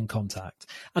that I can contact.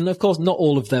 And of course, not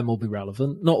all of them will be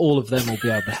relevant. Not all of them will be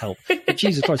able to help. But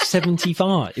Jesus Christ,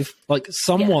 75, like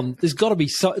someone, there's got to be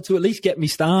to at least get me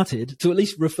started, to at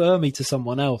least refer me to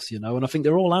someone else, you know, and I think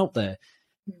they're all out there.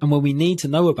 And when we need to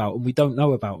know about them, we don't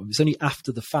know about them. It's only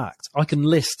after the fact. I can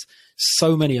list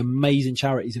so many amazing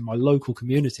charities in my local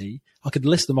community. I could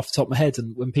list them off the top of my head.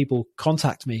 And when people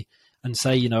contact me and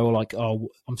say, you know, like, oh,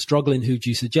 I'm struggling, who do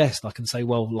you suggest? I can say,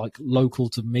 well, like local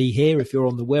to me here, if you're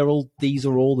on the Wirral, these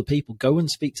are all the people. Go and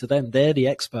speak to them. They're the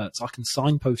experts. I can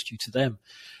signpost you to them.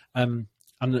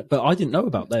 But I didn't know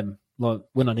about them like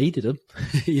when I needed them,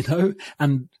 you know?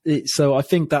 And so I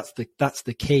think that's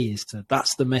the key,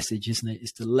 that's the message, isn't it?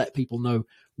 Is to let people know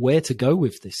where to go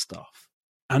with this stuff.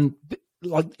 And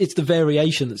like, it's the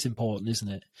variation that's important, isn't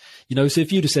it? You know, so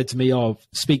if you'd have said to me, oh,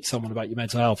 speak to someone about your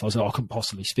mental health, I was like, oh, I couldn't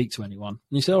possibly speak to anyone.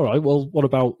 And you say, all right, well, what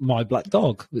about My Black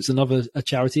Dog? It's a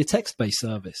charity, a text-based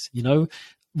service, you know,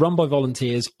 run by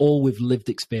volunteers, all with lived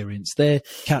experience. Their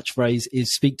catchphrase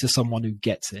is speak to someone who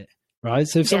gets it. Right.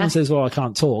 So if someone says, well, I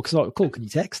can't talk, it's like, cool, can you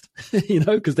text? You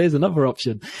know, because there's another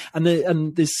option. And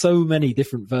there's so many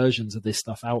different versions of this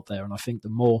stuff out there. And I think the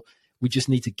more we just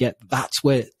need to get, that's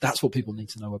what people need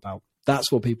to know about.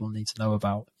 That's what people need to know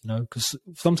about, you know, because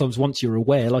sometimes once you're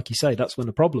aware, like you say, that's when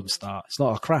the problems start. It's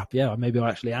like, oh, crap. Yeah, maybe I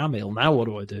actually am ill. Now what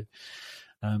do I do?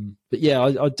 But yeah,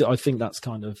 I think that's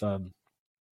kind of,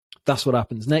 that's what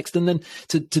happens next. And then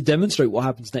to demonstrate what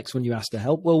happens next when you ask for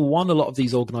help, well, one, a lot of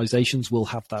these organizations will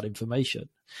have that information.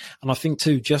 And I think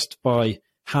too, just by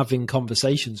having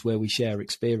conversations where we share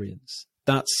experience,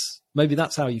 that's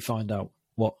how you find out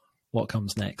what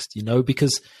comes next, you know,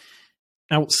 because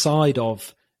outside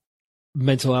of the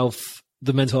mental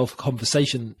health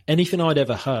conversation, anything I'd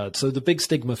ever heard. So the big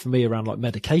stigma for me around like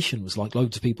medication was like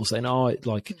loads of people saying, oh, it,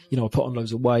 like, you know, I put on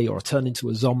loads of weight, or I turned into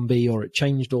a zombie, or it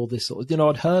changed all this sort of, you know,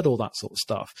 I'd heard all that sort of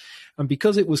stuff. And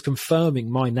because it was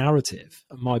confirming my narrative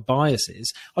and my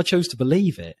biases, I chose to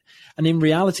believe it. And in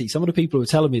reality, some of the people who were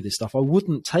telling me this stuff, I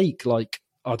wouldn't take like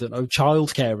I don't know,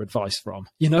 childcare advice from,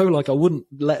 like I wouldn't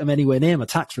let them anywhere near my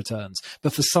tax returns,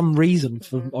 but for some reason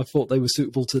I thought they were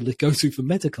suitable to go to for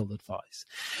medical advice.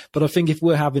 But I think if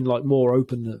we're having like more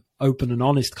open and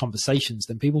honest conversations,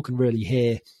 then people can really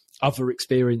hear other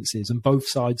experiences and both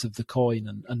sides of the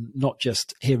coin, and not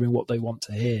just hearing what they want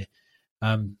to hear.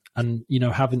 And,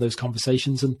 having those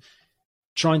conversations and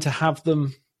trying to have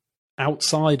them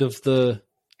outside of the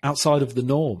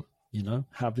norm,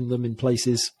 having them in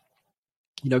places,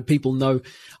 people know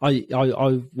I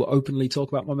will openly talk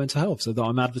about my mental health, so that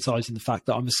I'm advertising the fact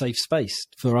that I'm a safe space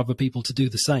for other people to do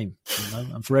the same,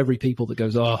 and for every people that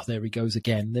goes, oh, there he goes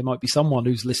again, there might be someone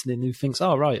who's listening who thinks,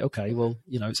 oh, right, okay, well,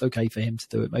 it's okay for him to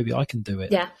do it. Maybe I can do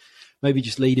it. Yeah. Maybe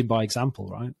just leading by example,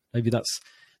 right? Maybe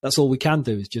that's all we can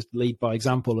do, is just lead by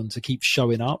example and to keep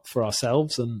showing up for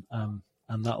ourselves, and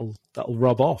that'll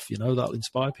rub off, that'll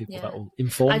inspire people, that'll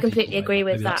inform. I completely people, agree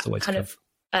with that kind of,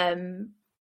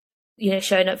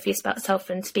 showing up for yourself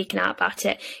and speaking out about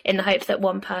it in the hope that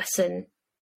one person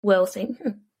will think,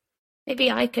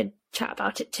 maybe I could chat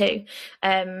about it too.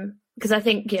 Because I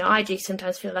think, I do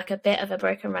sometimes feel like a bit of a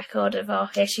broken record of, oh,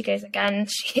 here she goes again.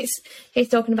 He's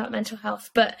talking about mental health.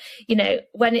 But,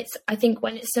 when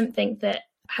it's something that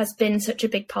has been such a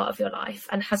big part of your life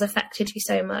and has affected you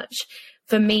so much,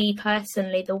 for me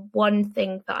personally, the one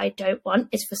thing that I don't want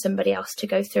is for somebody else to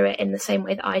go through it in the same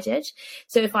way that I did.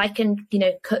 So if I can,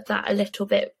 cut that a little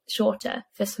bit shorter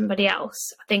for somebody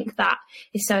else, I think that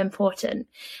is so important.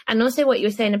 And also what you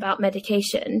were saying about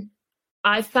medication,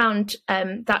 I've found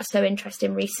that so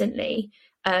interesting recently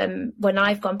when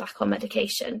I've gone back on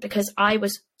medication, because I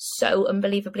was so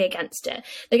unbelievably against it.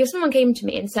 Like if someone came to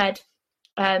me and said,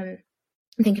 I'm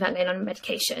thinking about going on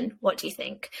medication, what do you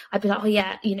think? I'd be like, oh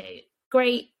yeah,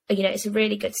 great. It's a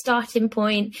really good starting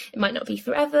point. It might not be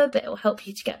forever, but it will help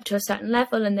you to get to a certain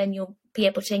level, and then you'll be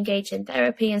able to engage in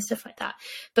therapy and stuff like that.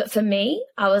 But for me,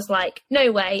 I was like,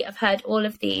 no way. I've heard all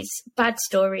of these bad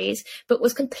stories, but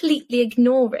was completely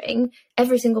ignoring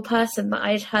every single person that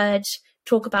I'd heard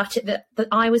talk about it that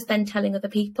I was then telling other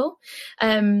people.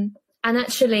 And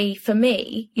actually, for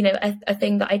me, a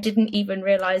thing that I didn't even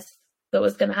realize that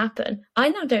was going to happen, I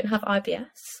now don't have IBS.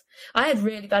 I had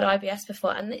really bad IBS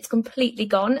before, and it's completely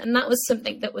gone. And that was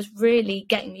something that was really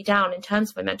getting me down in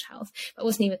terms of my mental health. I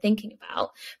wasn't even thinking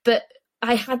about. But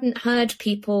I hadn't heard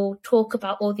people talk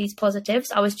about all these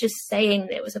positives. I was just saying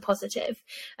that it was a positive,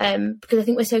 because I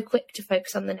think we're so quick to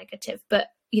focus on the negative. But,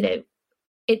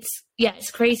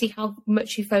 it's crazy how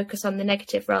much you focus on the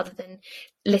negative rather than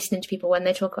listening to people when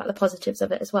they talk about the positives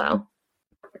of it as well.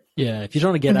 Yeah, if you're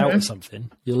trying to get out of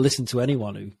something, you'll listen to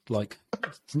anyone who,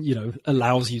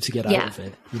 allows you to get out of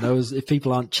it. If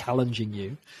people aren't challenging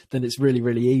you, then it's really,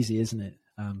 really easy, isn't it?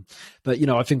 But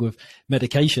I think with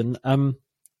medication,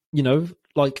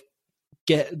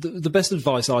 get the best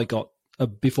advice I got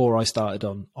before I started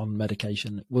on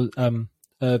medication was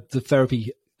the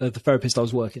therapist I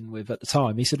was working with at the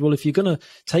time. He said, well, if you're going to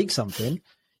take something,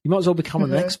 you might as well become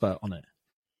an expert on it.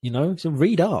 So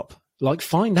read up.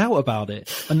 Find out about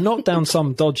it and not down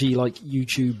some dodgy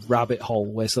YouTube rabbit hole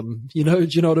where some, do you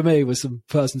know what I mean? Where some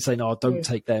person saying, oh, don't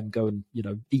take them, go and,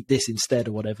 eat this instead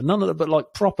or whatever. None of that,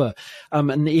 but proper.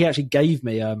 And he actually gave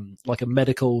me a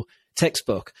medical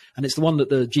textbook, and it's the one that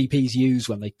the GPs use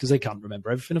because they can't remember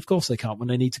everything. Of course they can't, when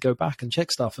they need to go back and check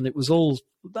stuff. And it was all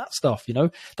that stuff,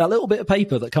 that little bit of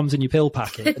paper that comes in your pill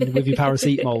packet and with your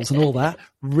paracetamols and all that.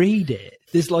 Read it.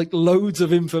 There's loads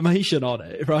of information on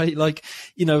it, right?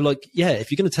 If you're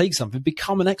going to take something,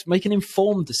 become make an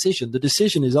informed decision. The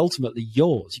decision is ultimately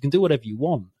yours. You can do whatever you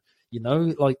want,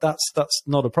 that's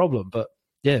not a problem, but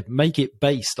yeah, make it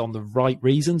based on the right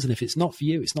reasons. And if it's not for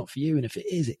you, it's not for you. And if it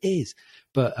is, it is.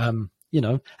 But, and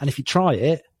if you try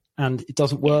it and it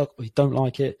doesn't work or you don't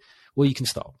like it, well, you can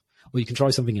stop or you can try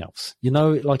something else.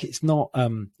 It's not,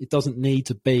 it doesn't need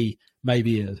to be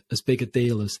maybe as big a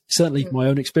deal as, certainly my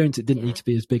own experience, it didn't need to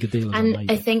be as big a deal as I made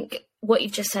it. I think what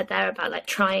you've just said there about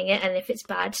trying it, and if it's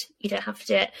bad, you don't have to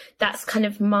do it. That's kind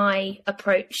of my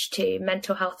approach to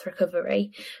mental health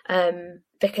recovery.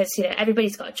 Because,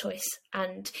 everybody's got a choice.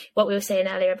 And what we were saying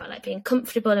earlier about being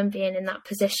comfortable and being in that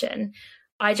position,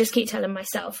 I just keep telling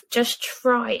myself, just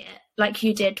try it like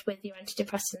you did with your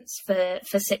antidepressants for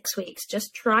 6 weeks.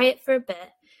 Just try it for a bit.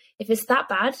 If it's that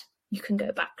bad, you can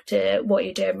go back to what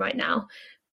you're doing right now.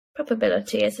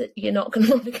 Probability is that you're not going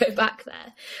to want to go back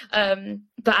there.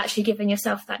 But actually giving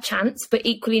yourself that chance, but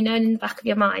equally knowing in the back of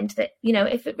your mind that,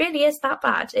 if it really is that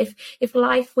bad, if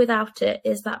life without it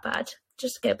is that bad,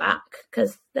 just go back,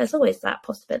 because there's always that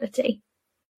possibility.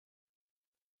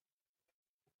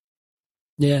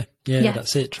 Yeah,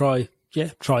 that's it. Try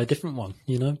try a different one.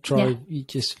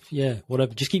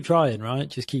 Whatever. Just keep trying, right?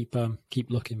 Just keep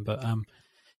looking. But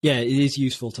it is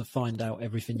useful to find out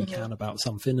everything you can about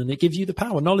something, and it gives you the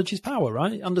power. Knowledge is power,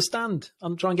 right? Understand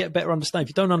and try and get a better understanding. If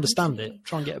you don't understand it,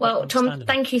 try and get a better understanding. Tom,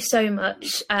 thank you so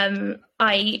much.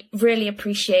 I really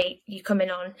appreciate you coming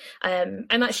on.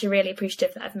 I'm actually really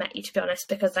appreciative that I've met you, to be honest,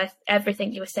 because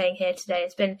everything you were saying here today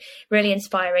has been really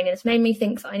inspiring, and it's made me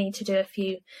think that I need to do a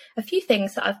few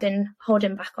things that I've been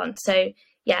holding back on. So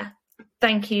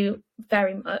thank you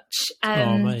very much.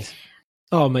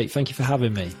 Mate, thank you for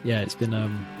having me. Yeah, it's been a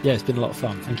lot of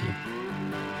fun. Thank you.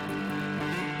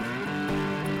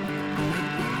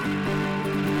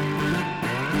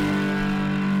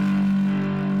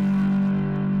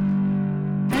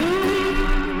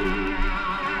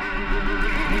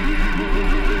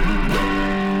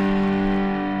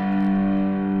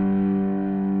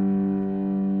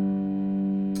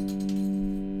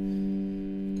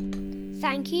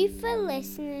 Thank you for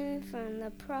listening from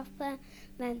the Proper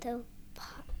Mental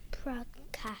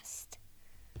Podcast.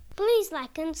 Please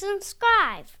like and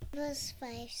subscribe. Give us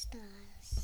 5 stars.